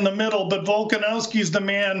meeting in the middle, but Volkanovski's the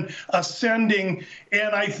man ascending,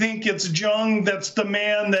 and I think it's Jung that's the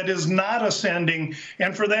man that is not ascending.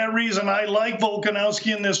 And for that reason, I like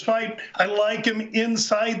Volkanovski in this fight. I like him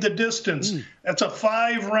inside the distance. That's a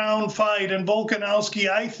 5-round fight, and Volkanovski,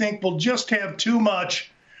 I think, will just have too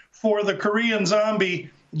much for the Korean Zombie.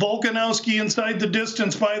 Volkanovski inside the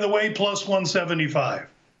distance, by the way, plus 175.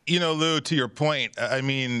 You know, Lou, to your point, I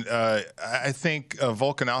mean, I think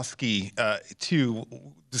Volkanovski, to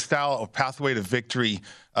the style of pathway to victory,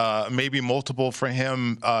 maybe multiple for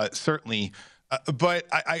him, certainly. But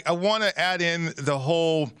I want to add in the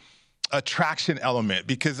whole attraction element,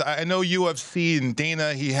 because I know UFC and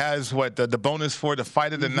Dana, he has the bonus for the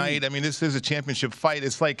fight of the night. I mean, this is a championship fight.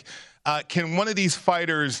 It's like, can one of these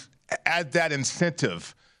fighters add that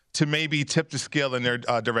incentive to maybe tip the scale in their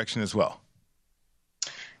direction as well?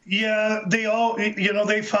 Yeah, they all,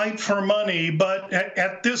 they fight for money, but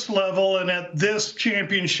at this level and at this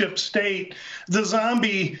championship state, the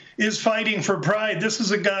Zombie is fighting for pride. This is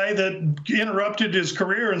a guy that interrupted his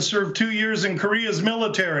career and served 2 years in Korea's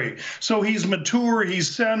military. So he's mature, he's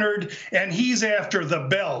centered, and he's after the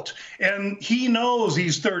belt. And he knows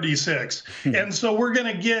he's 36. And so we're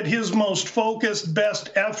going to get his most focused, best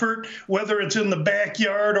effort, whether it's in the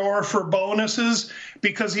backyard or for bonuses,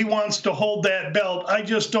 because he wants to hold that belt. I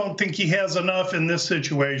just don't think he has enough in this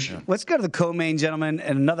situation. Let's go to the co-main, gentlemen,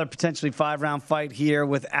 and another potentially 5-round fight here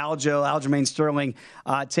with Aljamain Sterling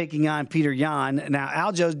taking on Peter Yan. Now,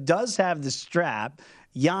 Aljo does have the strap.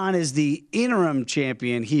 Yan is the interim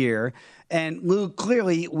champion here. And Lou,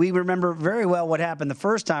 clearly, we remember very well what happened the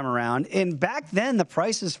first time around. And back then, the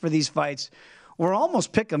prices for these fights were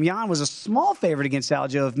almost pick 'em. Yan was a small favorite against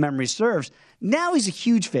Aljo, if memory serves. Now he's a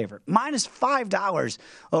huge favorite, minus $5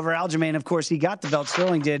 over Aljamain. Of course, he got the belt.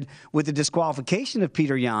 Sterling did with the disqualification of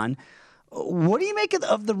Peter Yan. What do you make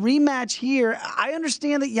of the rematch here? I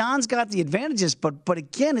understand that Yan's got the advantages, but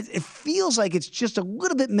again, it feels like it's just a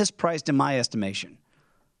little bit mispriced in my estimation.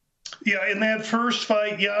 Yeah, in that first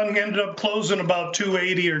fight, Yan ended up closing about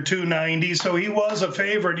 280 or 290, so he was a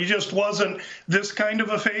favorite. He just wasn't this kind of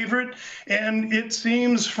a favorite. And it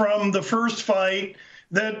seems from the first fight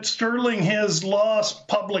that Sterling has lost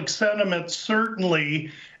public sentiment,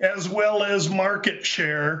 certainly, as well as market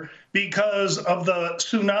share, because of the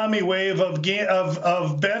tsunami wave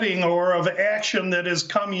of betting or of action that has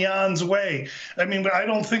come Jan's way. I mean, I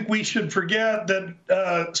don't think we should forget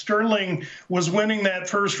that Sterling was winning that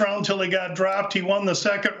first round till he got dropped. He won the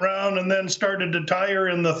second round and then started to tire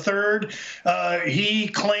in the third. He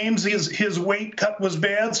claims his weight cut was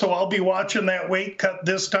bad, so I'll be watching that weight cut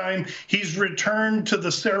this time. He's returned to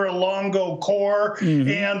the Serra-Longo core,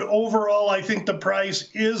 and overall, I think the price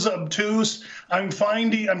is obtuse. I'm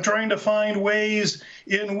trying to find ways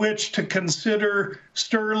in which to consider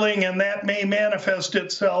Sterling, and that may manifest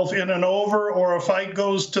itself in an over or a fight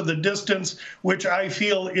goes to the distance, which I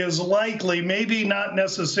feel is likely. Maybe not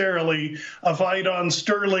necessarily a fight on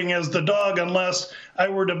Sterling as the dog, unless I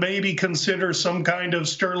were to maybe consider some kind of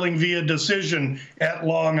Sterling via decision at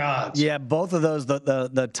long odds. Yeah, both of those,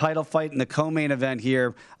 the title fight and the co-main event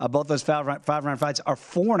here, both those five-round fights are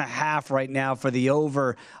 4.5 right now for the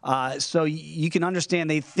over. So you can understand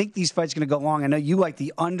they think these fights are going to go long. I know you like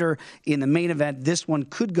the under in the main event. This one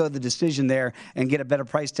could go the decision there and get a better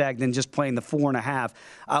price tag than just playing the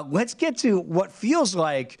 4.5. Let's get to what feels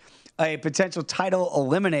like a potential title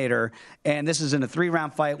eliminator, and this is in a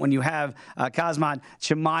 3-round fight when you have Khamzat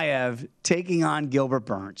Chimaev taking on Gilbert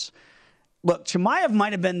Burns. Look, Chimaev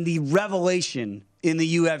might have been the revelation in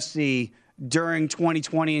the UFC during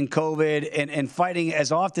 2020 and COVID and fighting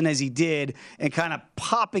as often as he did and kind of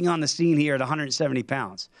popping on the scene here at 170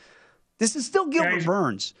 pounds. This is still Gilbert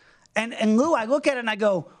Burns. And Lou, I look at it and I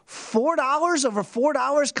go, $4, over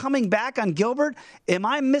 $4 coming back on Gilbert? Am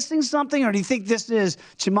I missing something, or do you think this is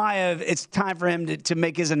Chimaev, it's time for him to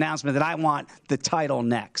make his announcement that I want the title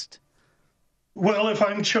next? Well, if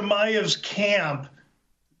I'm Chimaev's camp,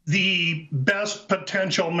 the best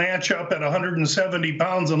potential matchup at 170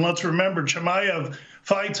 pounds, and let's remember, Chimaev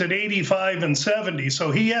fights at 85 and 70, so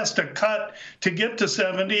he has to cut to get to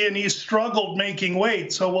 70, and he's struggled making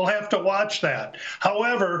weight, so we'll have to watch that.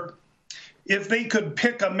 However, if they could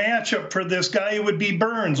pick a matchup for this guy, it would be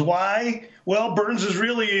Burns. Why? Well, Burns is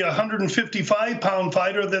really a 155-pound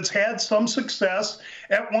fighter that's had some success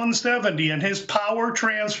at 170, and his power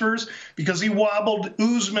transfers because he wobbled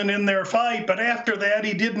Usman in their fight, but after that,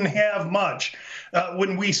 he didn't have much.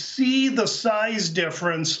 When we see the size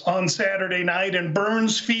difference on Saturday night and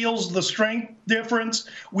Burns feels the strength difference,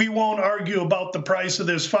 we won't argue about the price of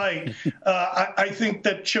this fight. I think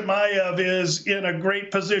that Chimaev is in a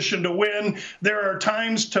great position to win. There are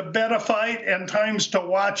times to bet a fight and times to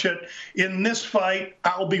watch it. In this fight,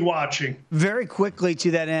 I'll be watching. Very quickly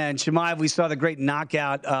to that end, Chimaev, we saw the great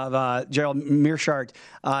knockout of Gerald Meerschaert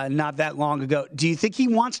not that long ago. Do you think he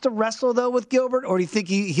wants to wrestle, though, with Gilbert, or do you think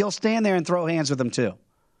he'll stand there and throw hands with him, too?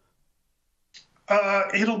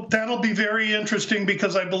 That'll be very interesting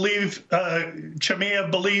because I believe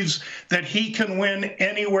Chimaev believes that he can win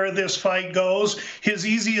anywhere this fight goes. His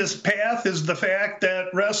easiest path is the fact that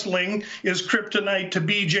wrestling is kryptonite to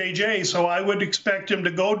BJJ, so I would expect him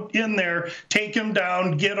to go in there, take him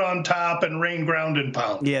down, get on top, and rain ground and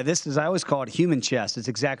pound. Yeah, this is, I always call it human chess. It's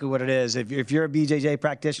exactly what it is. If you're a BJJ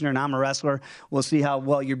practitioner and I'm a wrestler, we'll see how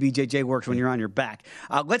well your BJJ works when you're on your back.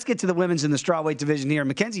 Let's get to the women's in the strawweight division here.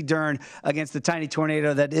 Mackenzie Dern against the tiny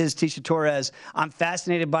tornado that is Tecia Torres. I'm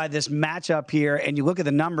fascinated by this matchup here, and you look at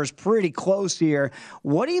the numbers, pretty close here.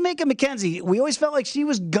 What do you make of Mackenzie? We always felt like she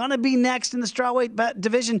was going to be next in the strawweight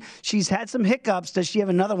division. She's had some hiccups. Does she have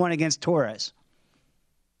another one against Torres?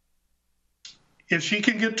 If she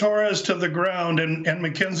can get Torres to the ground, and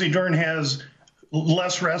Mackenzie Dern has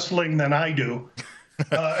less wrestling than I do,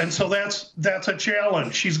 and so that's a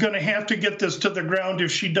challenge. She's going to have to get this to the ground.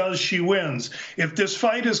 If she does, she wins. If this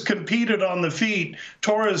fight is competed on the feet,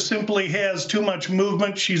 Torres simply has too much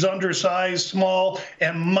movement. She's undersized, small,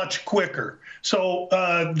 and much quicker. So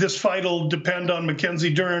this fight will depend on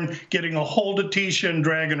Mackenzie Dern getting a hold of Tecia and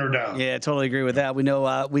dragging her down. Yeah, I totally agree with that. We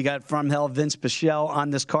know we got from hell Vince Pichel on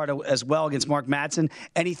this card as well against Mark Madsen.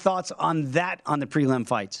 Any thoughts on that on the prelim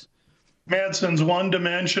fights? Madsen's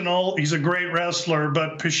one-dimensional. He's a great wrestler,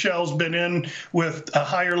 but Pichel's been in with a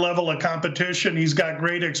higher level of competition. He's got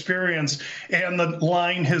great experience, and the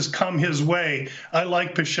line has come his way. I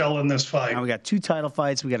like Pichel in this fight. Now we got 2 title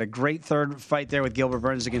fights. We got a great third fight there with Gilbert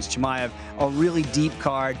Burns against Chimaev. A really deep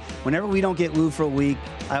card. Whenever we don't get Lou for a week,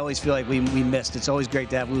 I always feel like we missed. It's always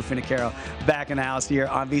great to have Lou Finocchiaro back in the house here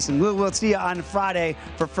on VSiN. Lou, we'll see you on Friday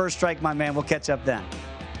for First Strike, my man. We'll catch up then.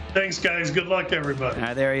 Thanks, guys. Good luck,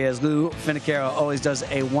 everybody. There he is. Lou Finocchiaro always does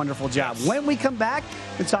a wonderful job. When we come back,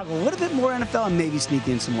 we'll talk a little bit more NFL and maybe sneak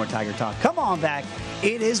in some more Tiger talk. Come on back.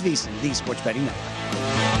 It is VSiN, the Sports Betting Network.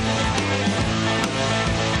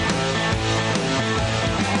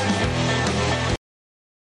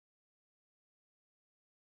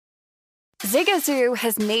 Zigazoo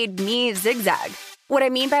has made me zigzag. What I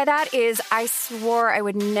mean by that is I swore I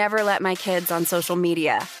would never let my kids on social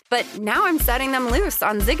media, but now I'm setting them loose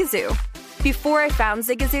on Zigazoo. Before I found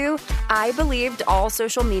Zigazoo, I believed all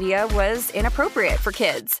social media was inappropriate for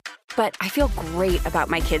kids. But I feel great about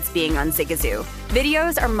my kids being on Zigazoo.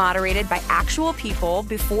 Videos are moderated by actual people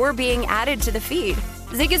before being added to the feed.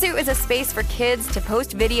 Zigazoo is a space for kids to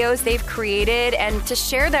post videos they've created and to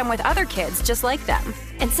share them with other kids just like them.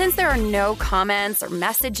 And since there are no comments or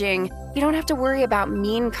messaging, you don't have to worry about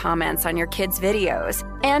mean comments on your kids' videos.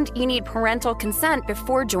 And you need parental consent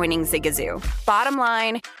before joining Zigazoo. Bottom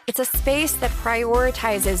line, it's a space that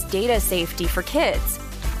prioritizes data safety for kids.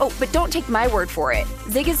 Oh, but don't take my word for it.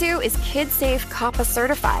 Zigazoo is KidSafe COPPA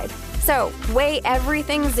certified. So weigh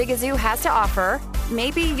everything Zigazoo has to offer.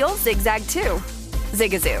 Maybe you'll zigzag too.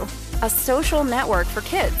 Zigazoo, a social network for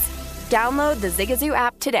kids. Download the Zigazoo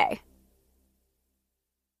app today.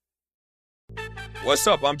 What's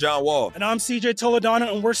up? I'm John Wall. And I'm CJ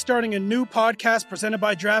Toledano, and we're starting a new podcast presented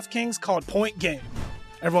by DraftKings called Point Game.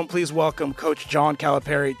 Everyone, please welcome Coach John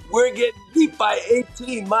Calipari. We're getting beat by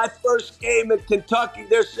 18. My first game in Kentucky,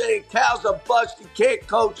 they're saying Cal's a bust. He can't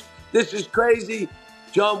coach. This is crazy.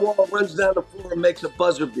 John Wall runs down the floor and makes a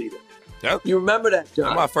buzzer beater. Yep. You remember that, John?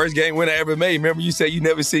 That's my first game win I ever made. Remember you said you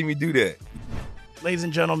never see me do that. Ladies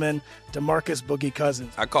and gentlemen, DeMarcus Boogie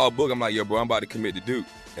Cousins. I called Boog. I'm like, yo, bro, I'm about to commit to Duke.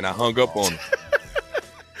 And I hung up on him.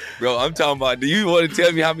 Bro, I'm talking about, do you want to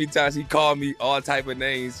tell me how many times he called me all type of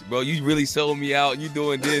names? Bro, you really sold me out. You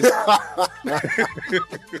doing this.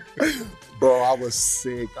 Bro, I was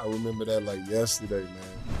sick. I remember that like yesterday,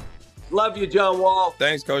 man. Love you, John Wall.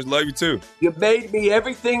 Thanks, Coach. Love you, too. You made me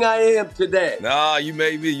everything I am today. Nah, you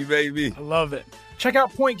made me. You made me. I love it. Check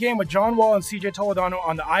out Point Game with John Wall and CJ Toledano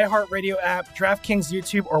on the iHeartRadio app, DraftKings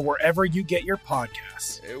YouTube, or wherever you get your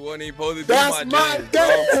podcasts. It wasn't even supposed to be That's my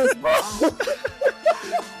game, bro.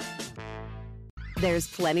 There's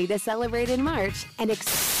plenty to celebrate in March and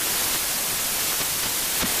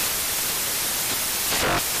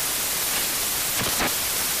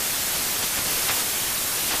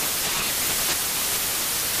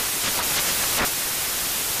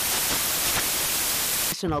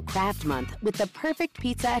National Craft Month with the perfect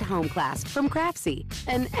pizza at home class from Craftsy.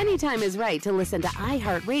 And anytime is right to listen to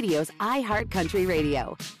iHeartRadio's iHeart Country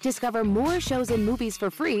Radio. Discover more shows and movies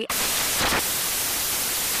for free.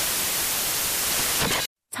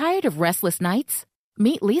 Tired of restless nights?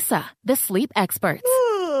 Meet Lisa, the sleep experts.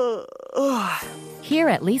 Here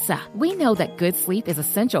at Lisa, we know that good sleep is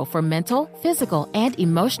essential for mental, physical, and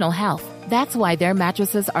emotional health. That's why their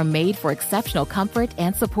mattresses are made for exceptional comfort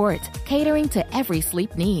and support, catering to every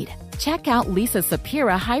sleep need. Check out Lisa's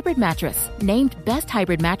Sapira Hybrid Mattress, named Best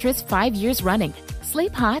Hybrid Mattress 5 years running.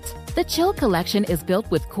 Sleep hot? The Chill Collection is built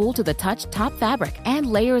with cool-to-the-touch top fabric and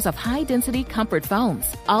layers of high-density comfort foams,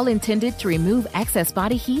 all intended to remove excess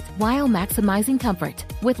body heat while maximizing comfort.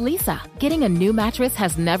 With Lisa, getting a new mattress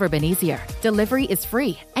has never been easier. Delivery is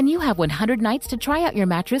free, and you have 100 nights to try out your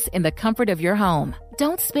mattress in the comfort of your home.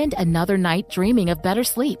 Don't spend another night dreaming of better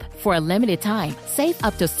sleep. For a limited time, save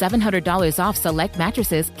up to $700 off select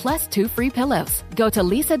mattresses plus 2 free pillows. Go to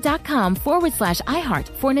lisa.com/iHeart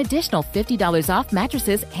for an additional $50 off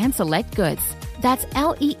mattresses and select goods. That's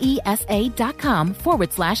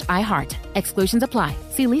LEESA.com/iHeart. Exclusions apply.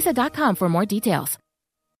 See lisa.com for more details.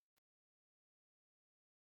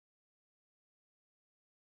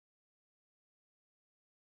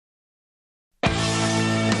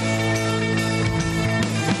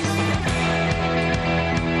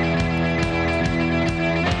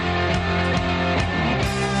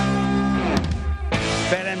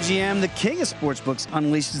 BetMGM, the king of sportsbooks,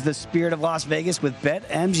 unleashes the spirit of Las Vegas with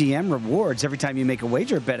BetMGM rewards. Every time you make a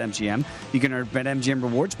wager at BetMGM, you can earn BetMGM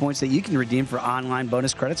rewards points that you can redeem for online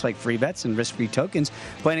bonus credits like free bets and risk-free tokens.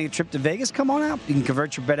 Planning a trip to Vegas? Come on out. You can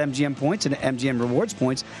convert your BetMGM points into MGM rewards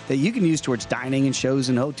points that you can use towards dining and shows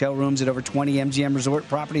and hotel rooms at over 20 MGM resort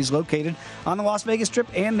properties located on the Las Vegas Strip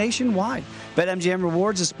and nationwide. BetMGM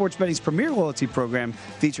Rewards is sports betting's premier loyalty program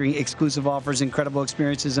featuring exclusive offers, incredible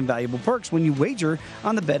experiences, and valuable perks when you wager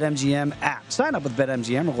on the BetMGM app. Sign up with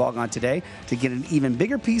BetMGM or log on today to get an even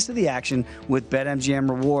bigger piece of the action with BetMGM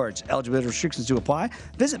Rewards. Eligibility restrictions to apply.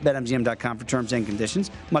 Visit BetMGM.com for terms and conditions.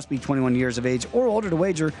 Must be 21 years of age or older to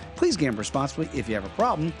wager. Please gamble responsibly. If you have a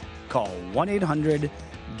problem, call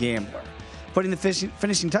 1-800-GAMBLER. Putting the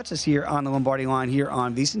finishing touches here on the Lombardi Line here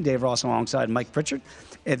on VSiN. Dave Ross alongside Mike Pritchard.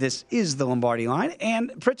 This is the Lombardi Line.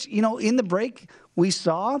 And, Pritch, you know, in the break, we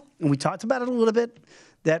saw, and we talked about it a little bit,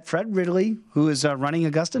 that Fred Ridley, who is running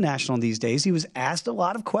Augusta National these days, he was asked a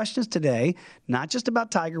lot of questions today, not just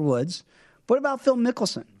about Tiger Woods, but about Phil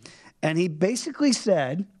Mickelson. And he basically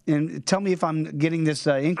said, and tell me if I'm getting this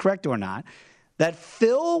incorrect or not, that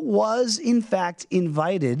Phil was, in fact,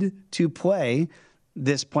 invited to play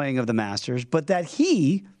this playing of the Masters, but that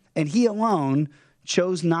he, and he alone,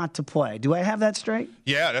 chose not to play. Do I have that straight?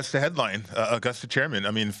 Yeah, that's the headline. Augusta chairman.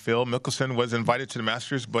 I mean, Phil Mickelson was invited to the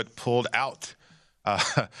Masters but pulled out.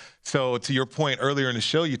 So to your point earlier in the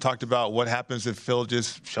show, you talked about what happens if Phil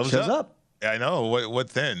just shows up. I know.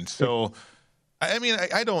 What then? So, I mean,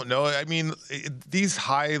 I don't know. I mean, these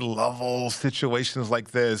high-level situations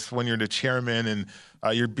like this, when you're the chairman and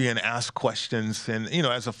you're being asked questions, and, you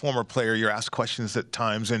know, as a former player, you're asked questions at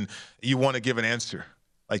times, and you want to give an answer.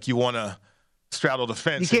 Like, you want to straddle the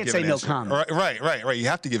fence. You can't say no comment. Right. You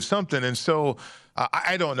have to give something. And so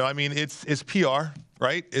I don't know. I mean, it's PR,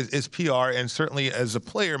 right? It's PR. And certainly as a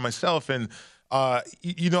player myself, and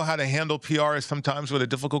you know how to handle PR sometimes with a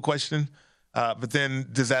difficult question. But then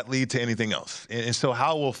does that lead to anything else? And so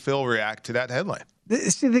how will Phil react to that headline?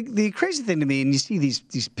 See, the crazy thing to me, and you see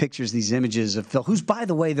these pictures, these images of Phil, who's, by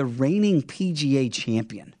the way, the reigning PGA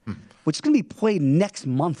champion, which is going to be played next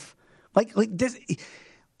month. Like this.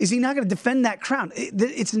 Is he not going to defend that crown?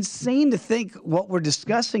 It's insane to think what we're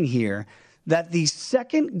discussing here, that the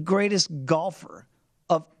second greatest golfer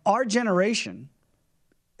of our generation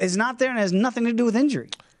is not there and has nothing to do with injury.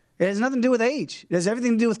 It has nothing to do with age. It has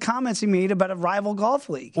everything to do with comments he made about a rival golf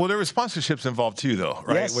league. Well, there were sponsorships involved too, though,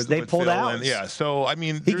 right? Yes, they pulled out. Yeah, so, I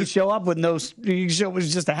mean... He could show up with no... He could show up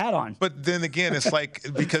with just a hat on. But then again, it's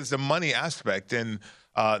like, because the money aspect, and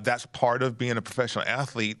that's part of being a professional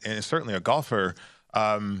athlete, and certainly a golfer...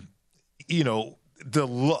 you know, the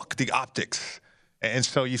look, the optics. And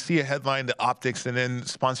so you see a headline, the optics, and then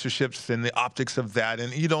sponsorships and the optics of that.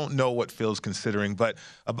 And you don't know what Phil's considering. But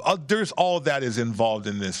there's all of that is involved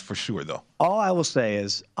in this for sure, though. All I will say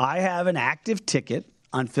is I have an active ticket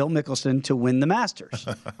on Phil Mickelson to win the Masters.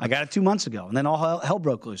 I got it 2 months ago, and then all hell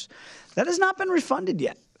broke loose. That has not been refunded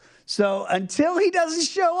yet. So until he doesn't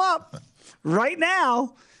show up right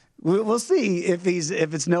now, we'll see if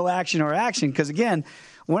it's no action or action. Because, again,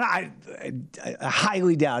 when I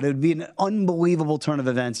highly doubt it would be an unbelievable turn of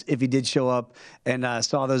events if he did show up and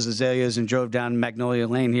saw those azaleas and drove down Magnolia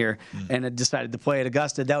Lane here and had decided to play at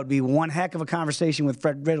Augusta. That would be one heck of a conversation with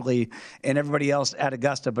Fred Ridley and everybody else at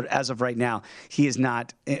Augusta. But as of right now, he is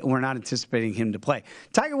not. We're not anticipating him to play.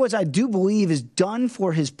 Tiger Woods, I do believe, is done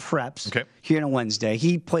for his preps here on Wednesday.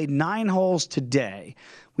 He played 9 holes today.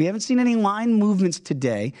 We haven't seen any line movements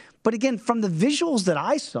today. But again, from the visuals that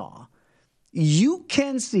I saw, you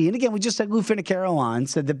can see, and again, we just had Lou Finicaro on,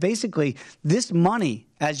 said that basically this money,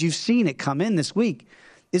 as you've seen it come in this week,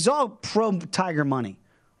 is all pro-Tiger money,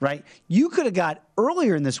 right? You could have got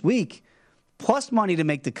earlier in this week plus money to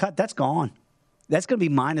make the cut. That's gone. That's going to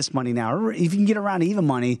be minus money now. If you can get around even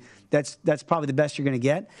money, that's probably the best you're going to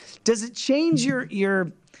get. Does it change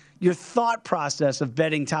your thought process of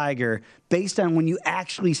betting Tiger based on when you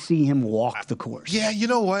actually see him walk the course? Yeah, you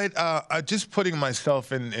know what? Just putting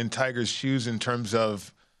myself in Tiger's shoes in terms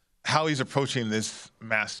of how he's approaching this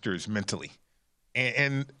Masters mentally.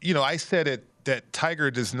 And you know, I said it that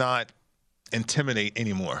Tiger does not intimidate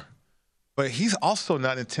anymore. But he's also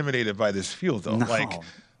not intimidated by this field, though. No.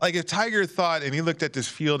 Like if Tiger thought, and he looked at this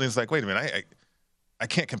field and he's like, wait a minute, I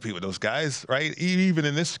can't compete with those guys, right? Even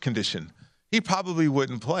in this condition. He probably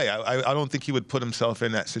wouldn't play. I don't think he would put himself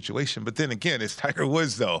in that situation. But then again, it's Tiger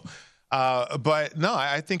Woods, though. But no,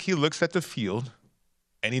 I think he looks at the field,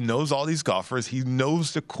 and he knows all these golfers. He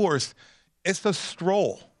knows the course. It's a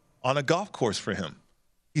stroll on a golf course for him.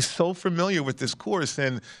 He's so familiar with this course,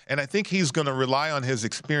 and I think he's going to rely on his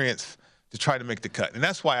experience to try to make the cut. And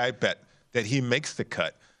that's why I bet that he makes the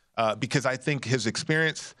cut, because I think his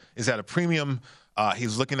experience is at a premium.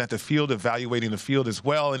 He's looking at the field, evaluating the field as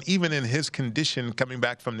well. And even in his condition, coming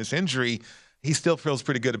back from this injury, he still feels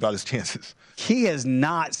pretty good about his chances. He has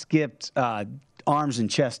not skipped arms and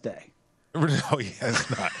chest day. No, he has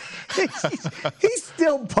not. he's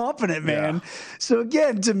still pumping it, man. Yeah. So,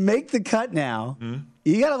 again, to make the cut now,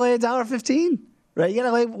 you got to lay $1.15, right? You got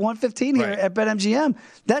to lay $1.15 here at BetMGM.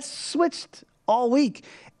 That's switched all week.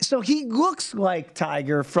 So he looks like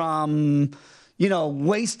Tiger from,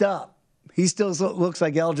 waist up. He still looks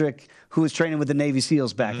like Eldrick, who was training with the Navy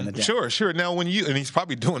SEALs back in the day. Sure. Now, and he's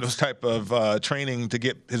probably doing those type of training to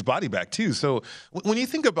get his body back too. So when you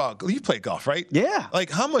think about, you play golf, right? Yeah. Like,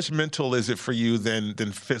 how much mental is it for you than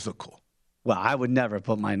physical? Well, I would never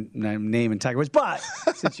put my name in Tiger Woods, but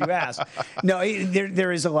since you asked, no,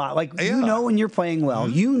 there is a lot. Like, when you're playing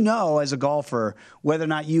well, as a golfer whether or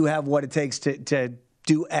not you have what it takes to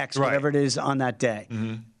do X, whatever it is on that day.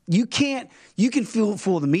 You can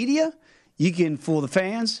fool the media. You can fool the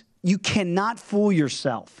fans. You cannot fool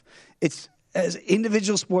yourself. It's as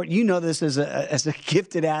individual sport. You know this as a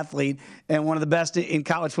gifted athlete and one of the best in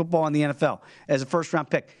college football and the NFL as a first-round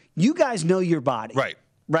pick. You guys know your body.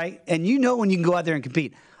 Right? And you know when you can go out there and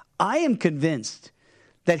compete. I am convinced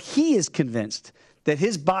that he is convinced that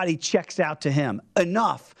his body checks out to him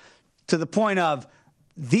enough to the point of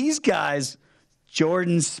these guys,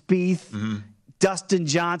 Jordan Spieth, Dustin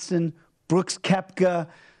Johnson, Brooks Koepka,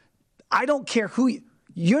 I don't care who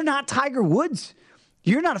you're not Tiger Woods.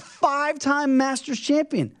 You're not a 5-time Masters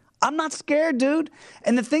champion. I'm not scared, dude.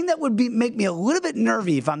 And the thing that would make me a little bit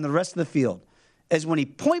nervy if I'm the rest of the field is when he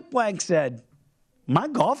point blank said, my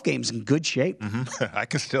golf game's in good shape. I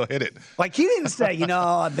can still hit it. Like he didn't say,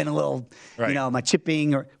 I've been a little, my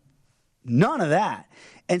chipping or none of that.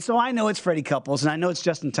 And so I know it's Freddie Couples and I know it's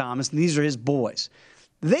Justin Thomas and these are his boys.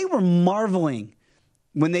 They were marveling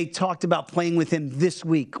when they talked about playing with him this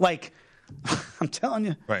week. Like, I'm telling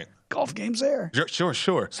you, golf game's there.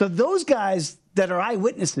 Sure. So those guys that are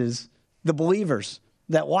eyewitnesses, the believers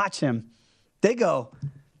that watch him, they go,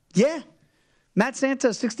 yeah, Matt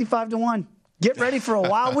Santos, 65-1. Get ready for a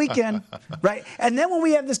wild weekend, right? And then when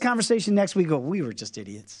we have this conversation next week, we were just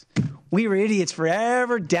idiots. We were idiots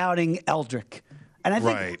forever doubting Eldrick. And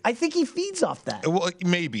I think he feeds off that. Well,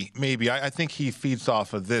 maybe. I think he feeds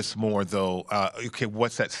off of this more, though. Okay,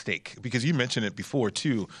 what's at stake? Because you mentioned it before,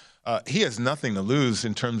 too. He has nothing to lose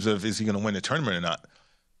in terms of is he going to win the tournament or not.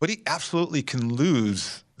 But he absolutely can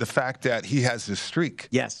lose the fact that he has this streak.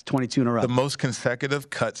 Yes, 22 in a row. The most consecutive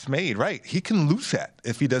cuts made, right. He can lose that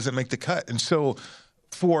if he doesn't make the cut. And so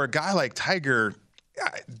for a guy like Tiger,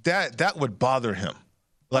 that would bother him.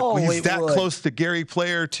 Like he's that close to Gary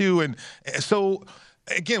Player, too. And so,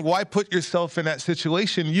 again, why put yourself in that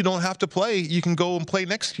situation? You don't have to play. You can go and play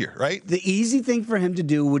next year, right? The easy thing for him to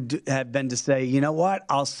do would have been to say, you know what?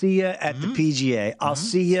 I'll see you at the PGA. I'll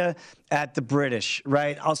see you at the British,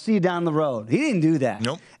 right? I'll see you down the road. He didn't do that.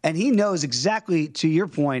 Nope. And he knows exactly, to your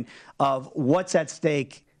point, of what's at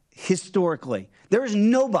stake historically. There is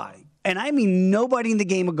nobody, and I mean nobody in the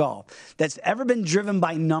game of golf, that's ever been driven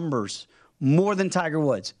by numbers more than Tiger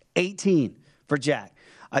Woods. 18 for Jack.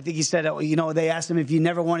 I think he said, they asked him if you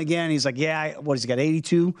never won again. He's like, yeah, he's got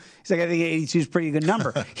 82? He's like, I think 82 is a pretty good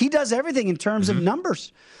number. He does everything in terms of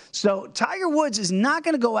numbers. So Tiger Woods is not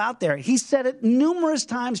going to go out there. He said it numerous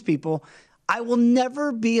times, people. I will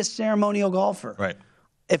never be a ceremonial golfer. Right.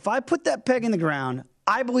 If I put that peg in the ground,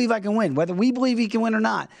 I believe I can win. Whether we believe he can win or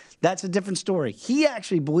not, that's a different story. He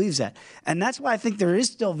actually believes that. And that's why I think there is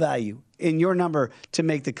still value in your number to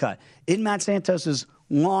make the cut. In Matt Santos's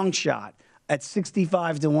long shot at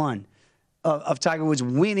 65-1 of Tiger Woods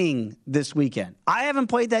winning this weekend. I haven't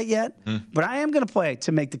played that yet, but I am going to play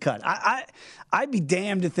to make the cut. I'd be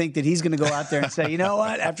damned to think that he's going to go out there and say, you know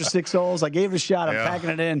what, after 6 holes, I gave it a shot, I'm packing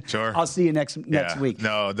it in. Sure. I'll see you next week.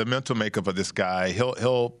 No, the mental makeup of this guy,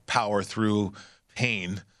 he'll power through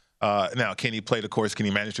pain. Now, can he play the course? Can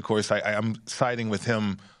he manage the course? I'm siding with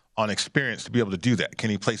him on experience to be able to do that. Can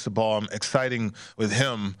he place the ball? I'm exciting with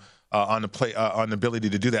him on the ability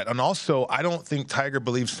to do that. And also, I don't think Tiger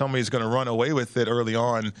believes somebody's going to run away with it early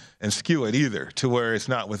on and skew it either to where it's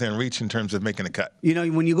not within reach in terms of making a cut.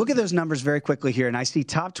 When you look at those numbers very quickly here, and I see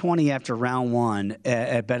top 20 after round one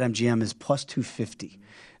at BetMGM is plus 250.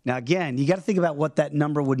 Now, again, you got to think about what that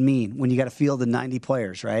number would mean when you got to field the 90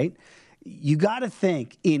 players, right? You got to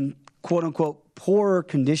think in quote-unquote poorer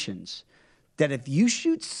conditions that if you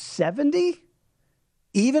shoot 70,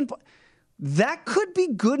 that could be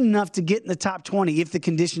good enough to get in the top 20 if the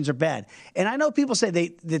conditions are bad. And I know people say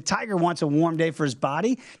the Tiger wants a warm day for his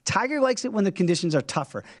body. Tiger likes it when the conditions are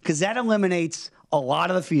tougher because that eliminates a lot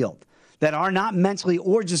of the field that are not mentally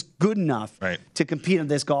or just good enough to compete on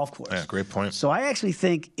this golf course. Yeah, great point. So I actually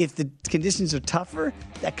think if the conditions are tougher,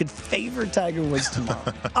 that could favor Tiger Woods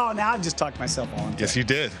tomorrow. Now I've just talked myself on. Yes, you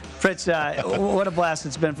did. Fritz, what a blast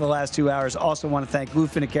it's been for the last 2 hours. Also want to thank Lou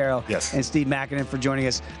Finicaro and Steve Makinen for joining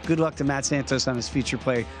us. Good luck to Matt Santos on his feature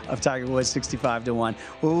play of Tiger Woods 65-1.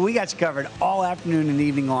 Well, we got you covered all afternoon and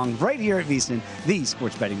evening long right here at VSiN, the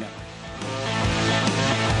Sports Betting Network.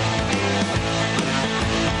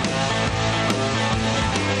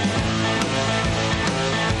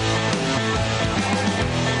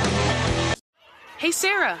 Hey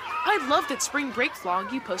Sarah, I love that spring break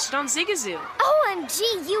vlog you posted on Zigazoo.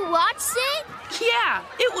 OMG, you watched it? Yeah,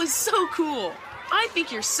 it was so cool. I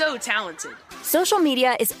think you're so talented. Social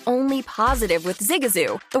media is only positive with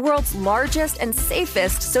Zigazoo, the world's largest and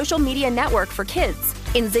safest social media network for kids.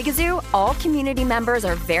 In Zigazoo, all community members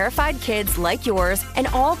are verified kids like yours, and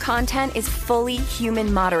all content is fully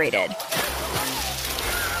human moderated.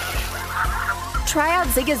 Try out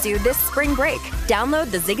Zigazoo this spring break.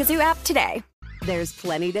 Download the Zigazoo app today. There's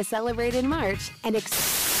plenty to celebrate in March and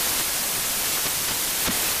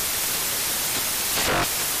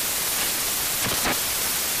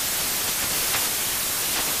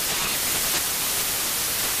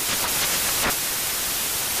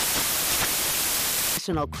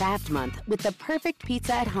National Craft Month with the perfect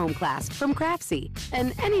pizza at home class from Craftsy.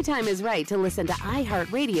 And anytime is right to listen to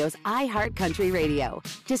iHeartRadio's iHeart Country Radio.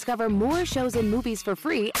 Discover more shows and movies for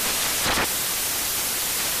free.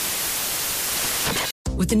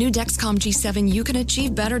 With the new Dexcom G7, you can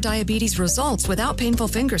achieve better diabetes results without painful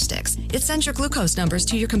finger sticks. It sends your glucose numbers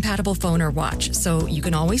to your compatible phone or watch, so you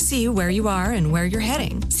can always see where you are and where you're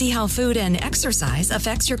heading. See how food and exercise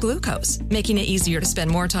affects your glucose, making it easier to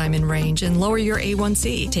spend more time in range and lower your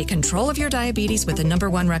A1C. Take control of your diabetes with the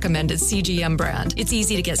 #1 recommended CGM brand. It's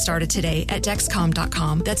easy to get started today at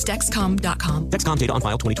Dexcom.com. That's Dexcom.com. Dexcom data on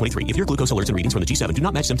file 2023. If your glucose alerts and readings from the G7 do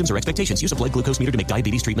not match symptoms or expectations, use a blood glucose meter to make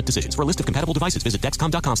diabetes treatment decisions. For a list of compatible devices, visit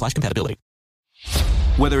Dexcom.com/compatibility.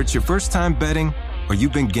 Whether it's your first time betting or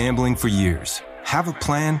you've been gambling for years, have a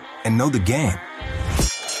plan and know the game.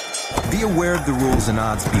 Be aware of the rules and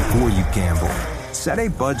odds before you gamble. Set a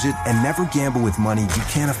budget and never gamble with money you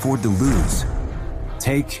can't afford to lose.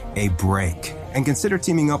 Take a break and consider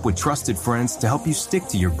teaming up with trusted friends to help you stick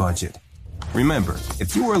to your budget. Remember,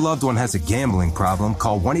 if you or a loved one has a gambling problem,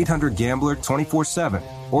 call 1-800-GAMBLER 24/7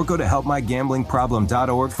 or go to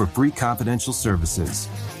helpmygamblingproblem.org for free confidential services.